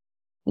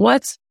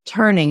 What's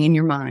turning in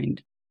your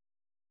mind?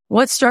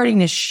 What's starting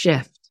to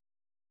shift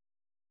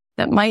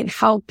that might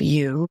help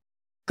you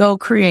go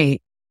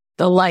create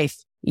the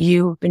life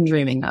you've been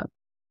dreaming of?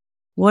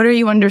 What are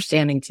you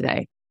understanding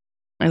today?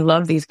 I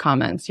love these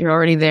comments. You're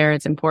already there.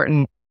 It's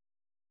important.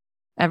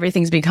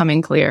 Everything's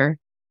becoming clear.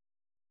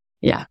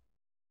 Yeah.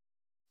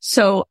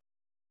 So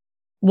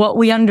what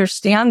we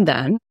understand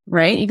then,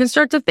 right? You can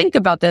start to think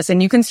about this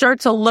and you can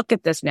start to look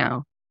at this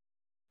now.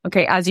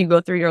 Okay. As you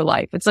go through your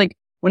life, it's like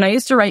when I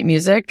used to write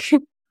music,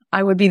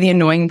 I would be the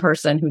annoying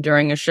person who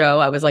during a show,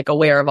 I was like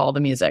aware of all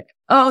the music.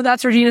 Oh,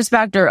 that's Regina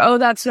Spektor. Oh,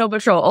 that's Snow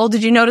Patrol. Oh,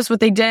 did you notice what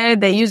they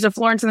did? They used a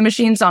Florence and the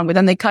Machine song, but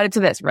then they cut it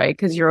to this, right?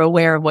 Because you're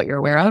aware of what you're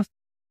aware of.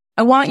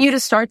 I want you to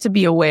start to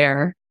be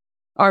aware.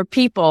 Are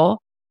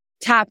people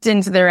tapped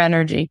into their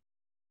energy?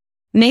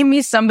 Name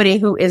me somebody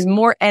who is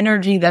more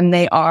energy than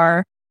they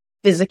are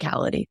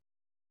physicality.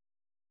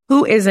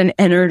 Who is an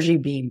energy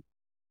beam?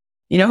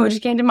 You know who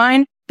just came to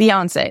mind?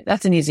 Beyonce.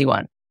 That's an easy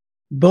one.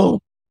 Boom.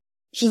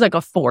 She's like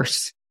a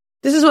force.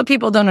 This is what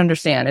people don't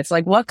understand. It's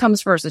like, what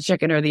comes first, the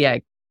chicken or the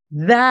egg?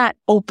 That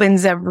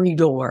opens every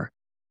door,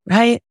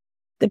 right?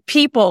 The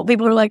people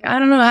are like, I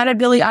don't know, how did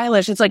Billie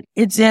Eilish? It's like,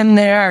 it's in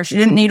there. She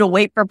didn't need to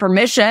wait for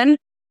permission.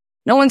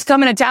 No one's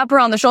coming to tap her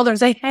on the shoulder and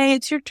say, hey,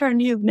 it's your turn,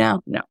 you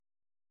now. No,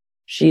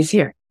 she's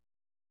here.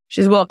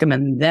 She's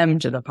welcoming them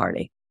to the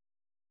party.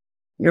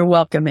 You're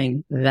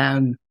welcoming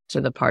them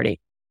to the party.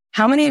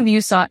 How many of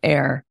you saw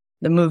Air,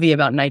 the movie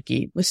about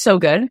Nike? It was so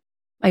good.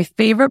 My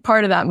favorite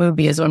part of that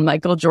movie is when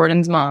Michael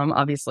Jordan's mom,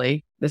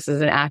 obviously, this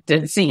is an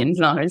acted scene, it's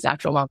not his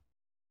actual mom.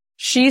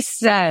 She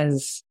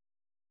says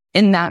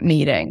in that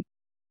meeting,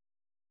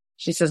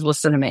 she says,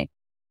 listen to me.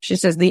 She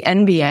says, the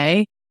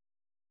NBA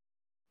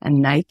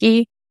and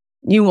Nike,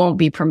 you won't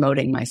be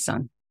promoting my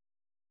son.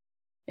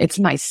 It's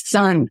my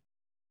son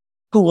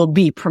who will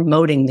be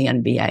promoting the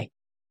NBA.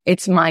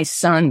 It's my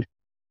son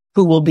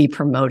who will be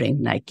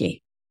promoting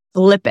Nike.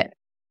 Flip it.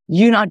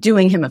 You're not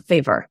doing him a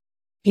favor.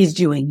 He's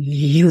doing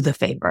you the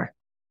favor.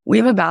 We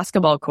have a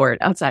basketball court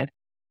outside.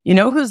 You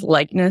know whose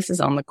likeness is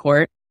on the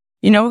court?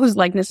 You know whose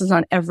likeness is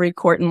on every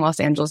court in Los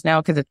Angeles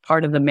now because it's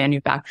part of the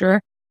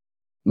manufacturer?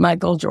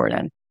 Michael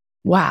Jordan.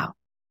 Wow.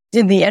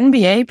 Did the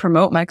NBA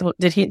promote Michael?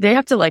 They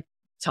have to like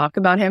talk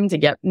about him to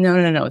get,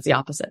 no. It's the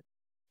opposite.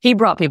 He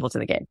brought people to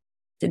the game.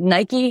 Did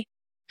Nike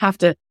have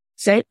to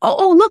say,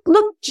 oh,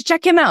 look,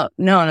 check him out?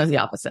 No, it's the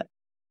opposite.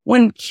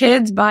 When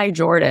kids buy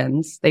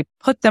Jordans, they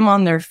put them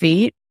on their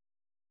feet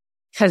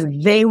because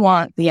they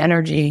want the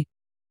energy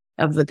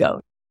of the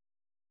GOAT.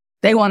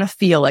 They want to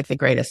feel like the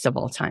greatest of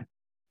all time.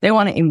 They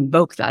want to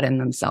invoke that in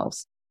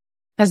themselves.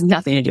 It has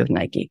nothing to do with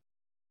Nike.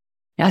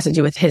 It has to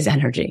do with his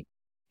energy.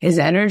 His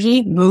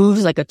energy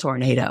moves like a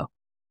tornado.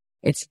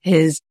 It's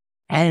his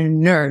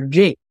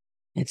energy.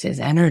 It's his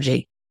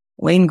energy.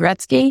 Wayne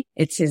Gretzky,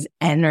 it's his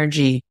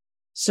energy.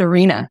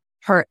 Serena,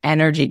 her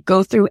energy.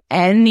 Go through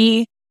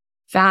any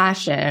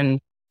fashion,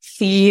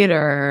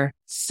 theater,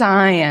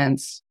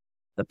 science.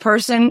 The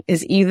person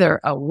is either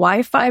a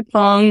Wi-Fi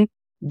phone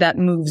that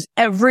moves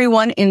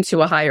everyone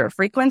into a higher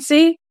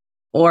frequency,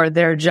 or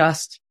they're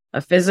just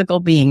a physical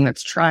being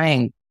that's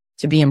trying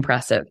to be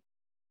impressive.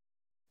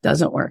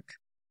 Doesn't work.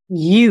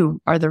 You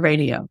are the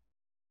radio.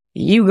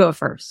 You go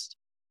first.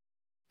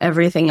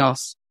 Everything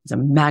else is a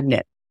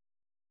magnet.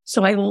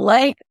 So I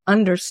like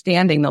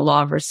understanding the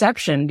law of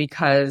reception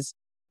because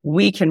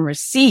we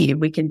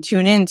can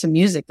tune into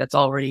music that's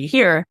already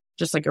here.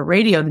 Just like a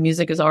radio, the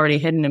music is already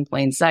hidden in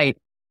plain sight.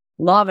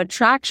 Law of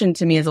attraction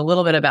to me is a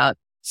little bit about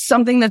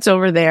something that's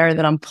over there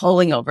that I'm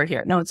pulling over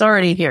here. No, it's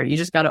already here. You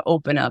just got to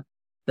open up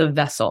the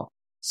vessel.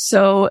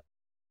 So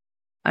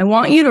I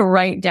want you to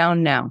write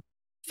down now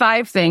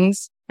 5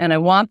 things, and I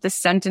want the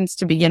sentence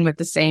to begin with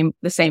the same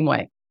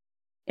way.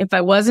 If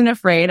I wasn't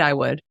afraid, I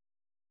would.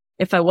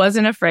 If I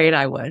wasn't afraid,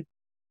 I would.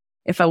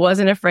 If I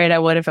wasn't afraid, I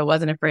would. If I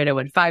wasn't afraid, I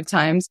would. 5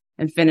 times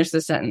and finish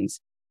the sentence.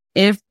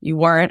 If you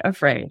weren't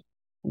afraid,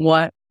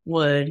 what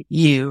would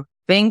you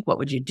think? What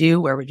would you do?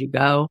 Where would you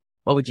go?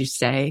 What would you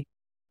say?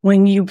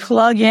 When you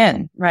plug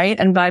in, right?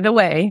 And by the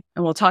way,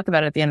 and we'll talk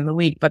about it at the end of the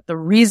week, but the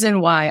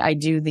reason why I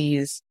do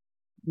these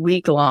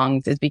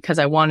week-longs is because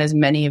I want as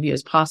many of you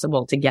as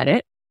possible to get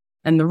it.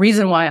 And the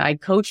reason why I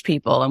coach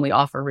people and we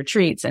offer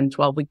retreats and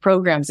 12-week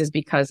programs is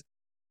because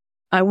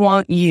I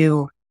want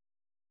you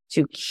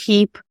to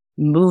keep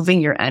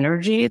moving your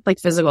energy. It's like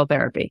physical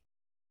therapy.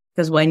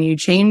 Because when you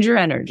change your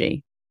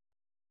energy,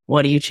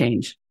 what do you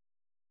change?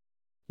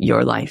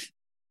 Your life.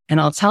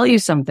 And I'll tell you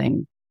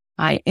something.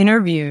 I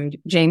interviewed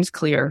James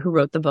Clear, who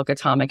wrote the book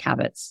Atomic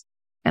Habits.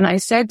 And I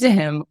said to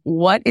him,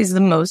 what is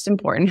the most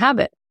important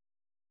habit?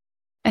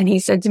 And he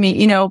said to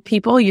me,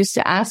 people used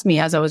to ask me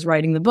as I was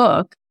writing the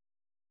book,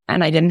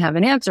 and I didn't have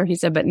an answer. He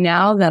said, but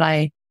now that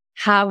I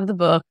have the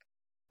book,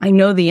 I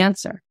know the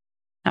answer.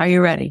 Are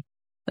you ready?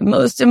 The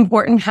most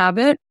important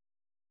habit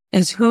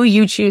is who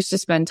you choose to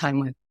spend time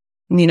with.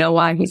 And you know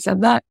why he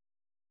said that?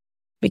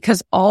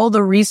 Because all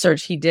the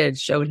research he did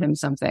showed him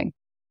something.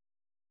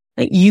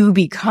 That you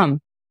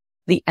become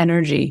the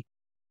energy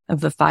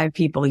of the 5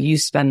 people you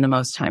spend the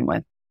most time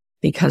with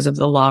because of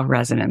the law of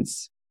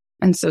resonance.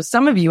 And so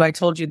some of you, I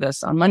told you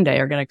this on Monday,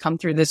 are going to come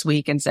through this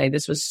week and say,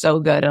 this was so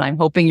good. And I'm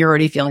hoping you're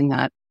already feeling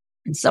that.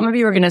 And some of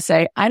you are going to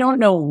say, I don't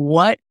know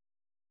what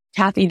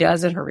Cathy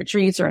does at her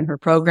retreats or in her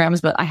programs,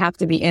 but I have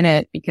to be in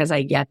it because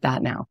I get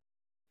that now.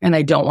 And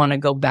I don't want to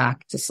go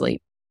back to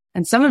sleep.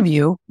 And some of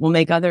you will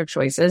make other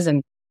choices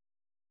and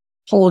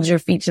hold your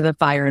feet to the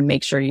fire and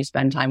make sure you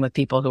spend time with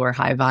people who are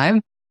high vibe,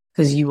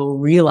 because you will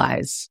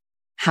realize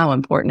how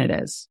important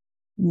it is.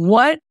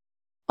 What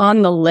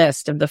on the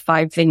list of the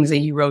 5 things that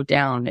you wrote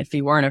down, if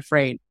you weren't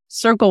afraid,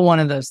 circle one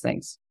of those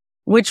things.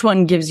 Which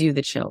one gives you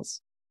the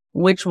chills?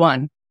 Which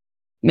one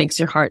makes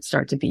your heart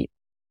start to beat?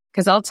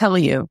 Because I'll tell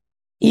you,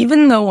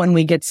 even though when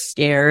we get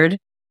scared,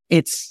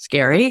 it's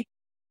scary,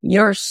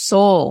 your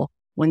soul,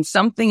 when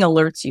something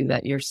alerts you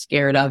that you're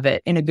scared of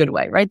it in a good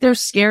way, right? They're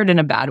scared in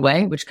a bad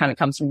way, which kind of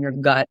comes from your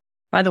gut.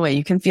 By the way,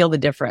 you can feel the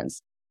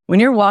difference. When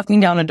you're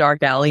walking down a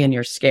dark alley and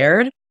you're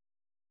scared,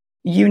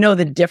 you know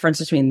the difference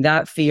between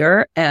that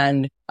fear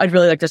and I'd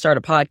really like to start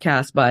a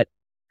podcast, but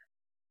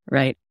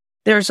right.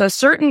 There's a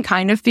certain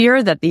kind of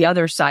fear that the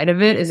other side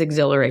of it is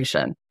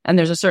exhilaration. And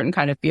there's a certain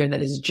kind of fear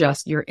that is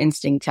just your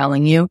instinct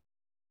telling you,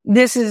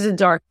 this is a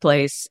dark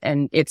place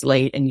and it's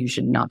late and you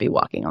should not be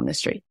walking on this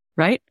street,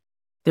 right?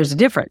 There's a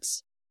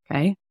difference,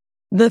 okay?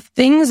 The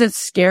things that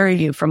scare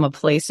you from a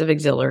place of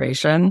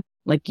exhilaration,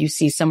 like you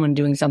see someone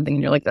doing something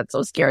and you're like, that's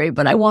so scary,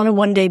 but I want to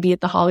one day be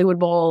at the Hollywood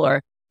Bowl,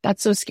 or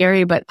that's so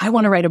scary, but I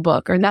want to write a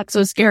book, or that's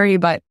so scary,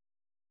 but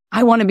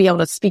I want to be able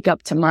to speak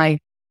up to my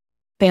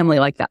family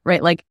like that,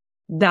 right? Like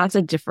that's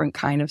a different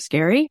kind of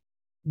scary.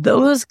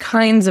 Those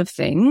kinds of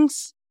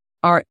things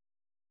are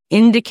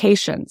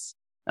indications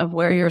of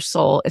where your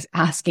soul is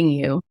asking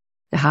you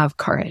to have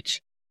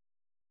courage.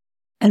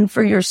 And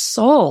for your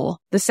soul,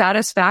 the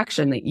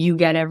satisfaction that you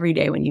get every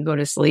day when you go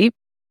to sleep,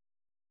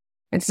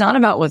 it's not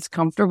about what's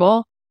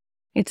comfortable.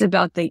 It's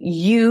about that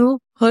you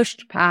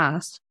pushed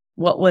past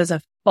what was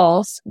a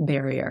false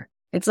barrier.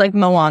 It's like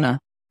Moana,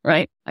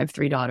 right? I have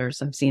 3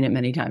 daughters. I've seen it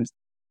many times.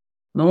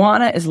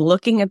 Moana is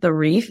looking at the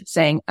reef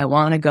saying, I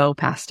want to go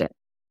past it.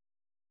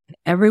 And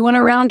everyone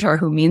around her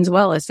who means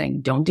well is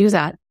saying, don't do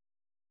that.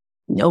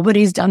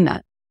 Nobody's done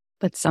that.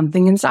 But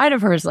something inside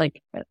of her is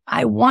like,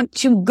 I want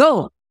to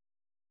go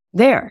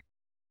there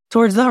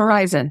towards the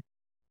horizon.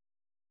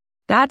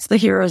 That's the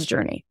hero's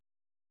journey.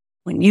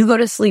 When you go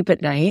to sleep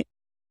at night,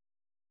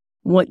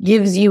 what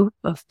gives you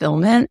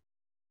fulfillment,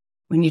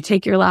 when you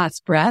take your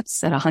last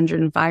breaths at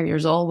 105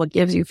 years old, what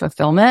gives you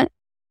fulfillment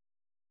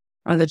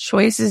are the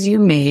choices you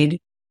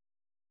made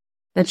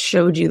that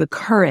showed you the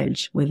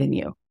courage within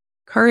you.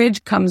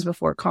 Courage comes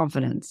before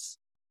confidence.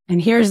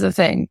 And here's the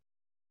thing.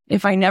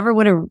 If I never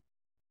would have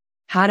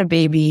had a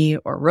baby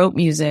or wrote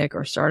music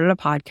or started a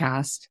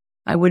podcast,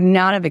 I would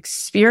not have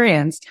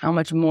experienced how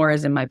much more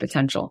is in my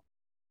potential,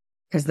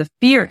 because the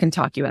fear can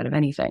talk you out of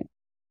anything.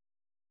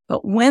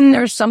 But when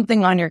there's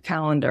something on your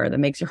calendar that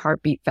makes your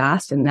heart beat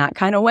fast in that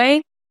kind of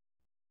way,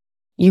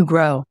 you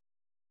grow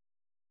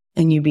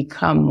and you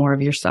become more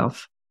of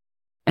yourself.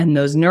 And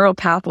those neural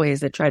pathways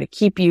that try to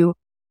keep you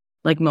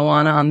like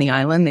Moana on the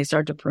island, they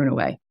start to prune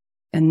away.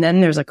 And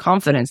then there's a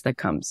confidence that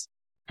comes.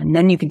 And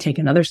then you can take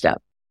another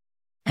step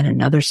and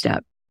another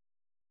step.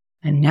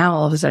 And now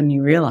all of a sudden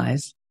you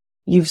realize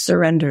you've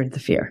surrendered the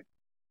fear.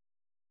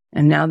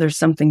 And now there's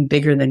something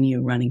bigger than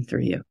you running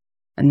through you.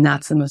 And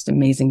that's the most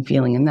amazing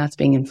feeling. And that's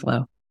being in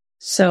flow.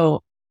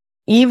 So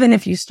even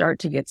if you start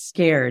to get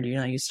scared,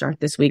 you start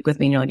this week with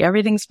me and you're like,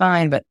 everything's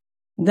fine. But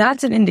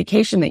that's an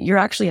indication that you're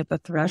actually at the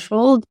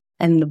threshold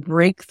and the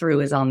breakthrough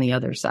is on the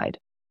other side.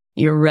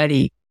 You're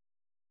ready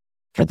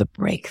for the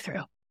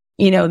breakthrough.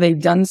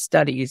 They've done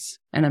studies,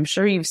 and I'm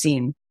sure you've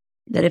seen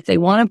that if they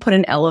want to put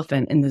an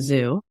elephant in the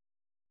zoo,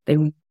 they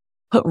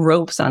put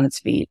ropes on its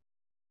feet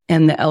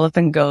and the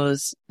elephant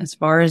goes as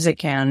far as it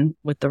can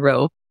with the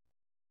rope.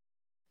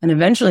 And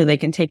eventually they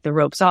can take the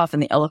ropes off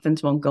and the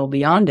elephants won't go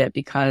beyond it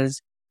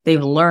because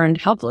they've learned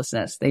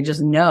helplessness. They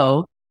just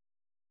know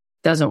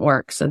it doesn't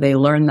work. So they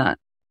learn that.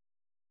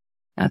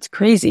 That's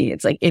crazy.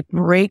 It's like it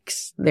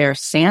breaks their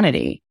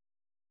sanity.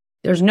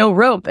 There's no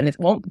rope and it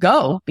won't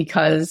go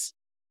because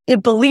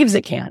it believes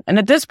it can't. And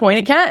at this point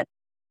it can't.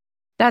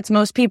 That's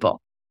most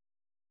people.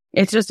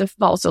 It's just a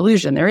false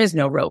illusion. There is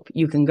no rope.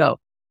 You can go.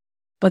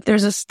 But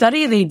there's a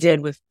study they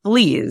did with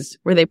fleas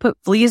where they put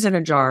fleas in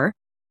a jar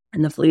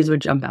and the fleas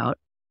would jump out.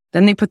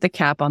 Then they put the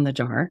cap on the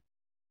jar.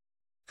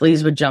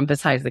 Fleas would jump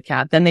as high as the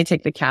cap. Then they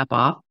take the cap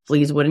off.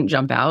 Fleas wouldn't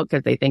jump out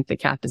because they think the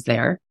cap is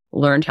there.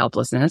 Learned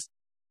helplessness.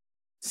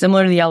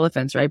 Similar to the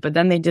elephants, right? But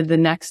then they did the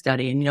next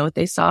study and you know what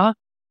they saw?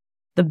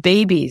 The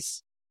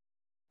babies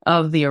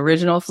of the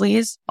original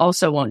fleas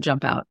also won't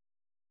jump out.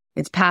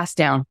 It's passed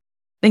down.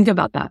 Think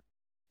about that.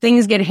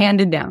 Things get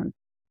handed down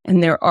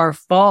and there are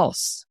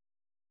false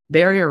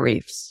barrier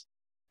reefs,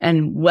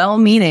 and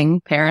well-meaning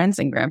parents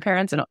and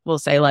grandparents and will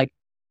say like,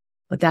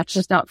 but that's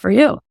just not for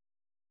you.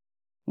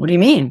 What do you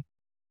mean?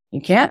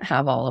 You can't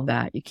have all of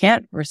that. You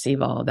can't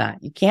receive all of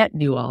that. You can't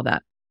do all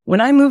that. When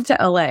I moved to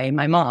LA,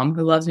 my mom,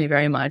 who loves me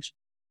very much,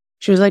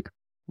 she was like,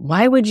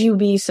 why would you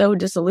be so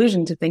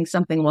disillusioned to think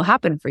something will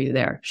happen for you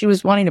there? She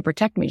was wanting to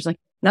protect me. She's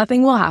like,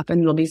 nothing will happen.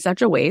 It'll be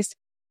such a waste.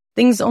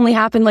 Things only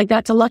happen like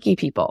that to lucky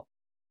people.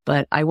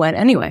 But I went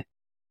anyway.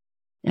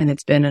 And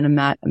it's been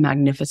a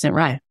magnificent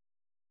ride.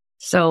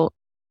 So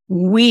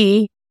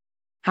we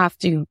have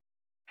to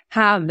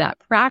have that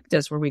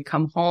practice where we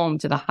come home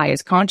to the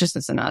highest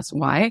consciousness in us.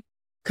 Why?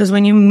 Because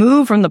when you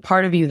move from the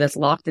part of you that's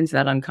locked into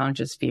that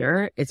unconscious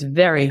fear, it's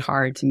very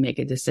hard to make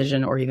a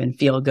decision or even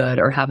feel good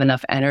or have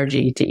enough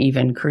energy to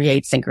even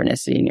create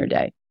synchronicity in your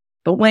day.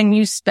 But when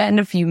you spend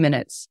a few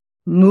minutes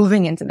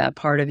moving into that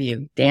part of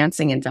you,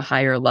 dancing into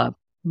higher love,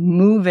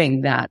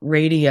 moving that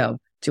radio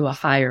to a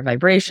higher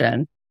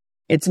vibration,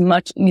 it's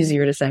much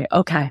easier to say,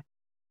 okay,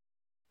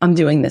 I'm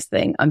doing this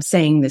thing. I'm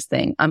saying this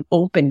thing. I'm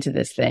open to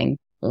this thing.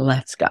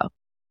 Let's go.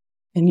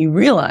 And you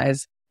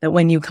realize that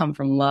when you come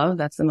from love,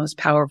 that's the most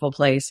powerful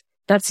place.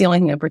 That's the only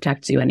thing that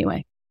protects you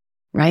anyway,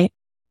 right?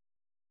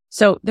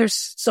 So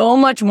there's so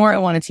much more I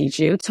want to teach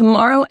you.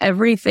 Tomorrow,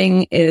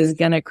 everything is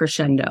going to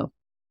crescendo.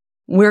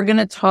 We're going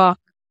to talk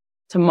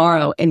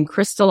tomorrow in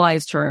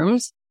crystallized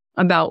terms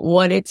about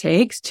what it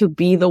takes to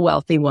be the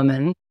wealthy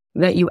woman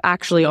that you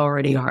actually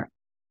already are,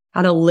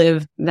 how to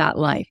live that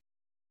life.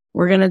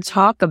 We're going to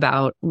talk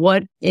about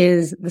what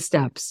is the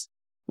steps,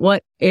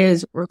 what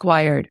is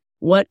required,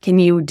 what can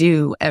you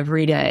do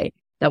every day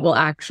that will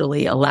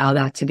actually allow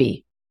that to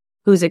be.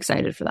 Who's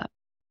excited for that?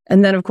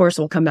 And then, of course,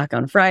 we'll come back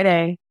on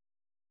Friday,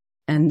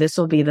 and this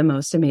will be the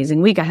most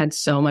amazing week. I had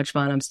so much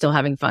fun. I'm still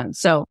having fun.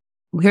 So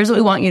here's what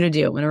we want you to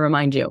do. I'm going to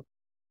remind you.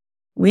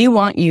 We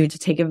want you to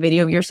take a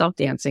video of yourself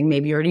dancing.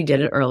 Maybe you already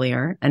did it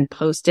earlier, and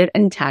post it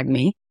and tag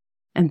me.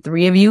 And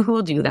 3 of you who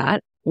will do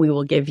that, we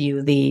will give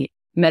you the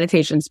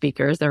meditation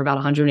speakers. They're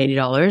about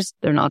 $180.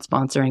 They're not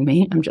sponsoring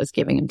me. I'm just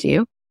giving them to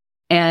you.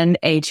 And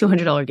a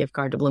 $200 gift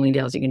card to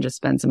Bloomingdale's. You can just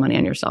spend some money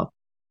on yourself.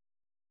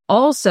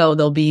 Also,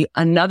 there'll be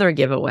another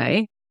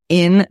giveaway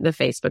in the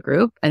Facebook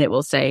group, and it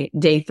will say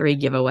day 3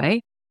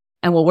 giveaway.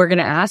 And what we're going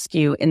to ask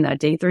you in that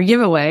day 3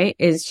 giveaway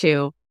is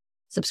to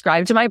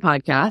subscribe to my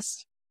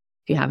podcast.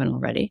 If you haven't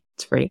already,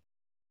 it's free.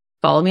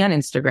 Follow me on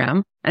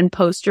Instagram and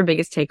post your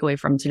biggest takeaway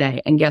from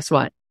today. And guess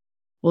what?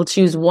 We'll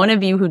choose one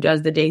of you who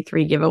does the day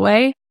 3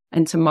 giveaway,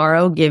 and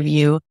tomorrow give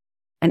you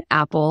an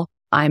Apple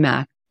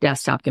iMac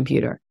desktop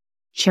computer.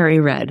 Cherry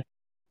red.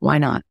 Why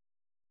not?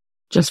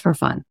 Just for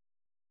fun.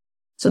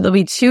 So there'll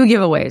be 2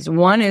 giveaways.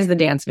 One is the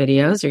dance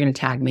videos. You're going to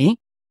tag me.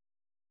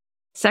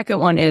 Second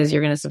one is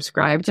you're going to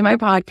subscribe to my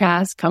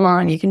podcast. Come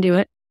on, you can do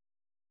it.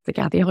 The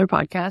Cathy Heller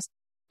podcast.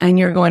 And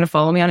you're going to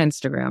follow me on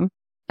Instagram,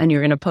 and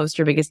you're going to post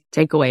your biggest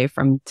takeaway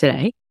from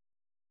today.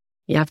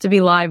 You have to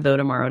be live though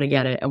tomorrow to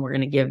get it. And we're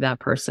going to give that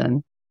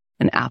person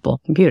an Apple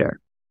computer,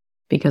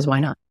 because why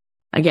not?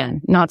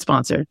 Again, not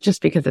sponsored,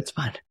 just because it's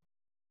fun.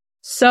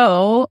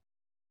 So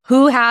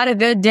who had a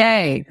good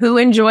day? Who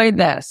enjoyed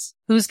this?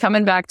 Who's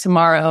coming back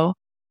tomorrow?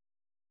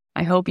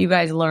 I hope you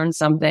guys learned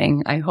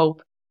something. I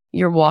hope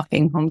you're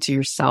walking home to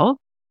yourself.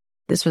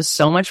 This was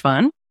so much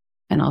fun,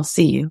 and I'll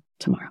see you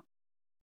tomorrow.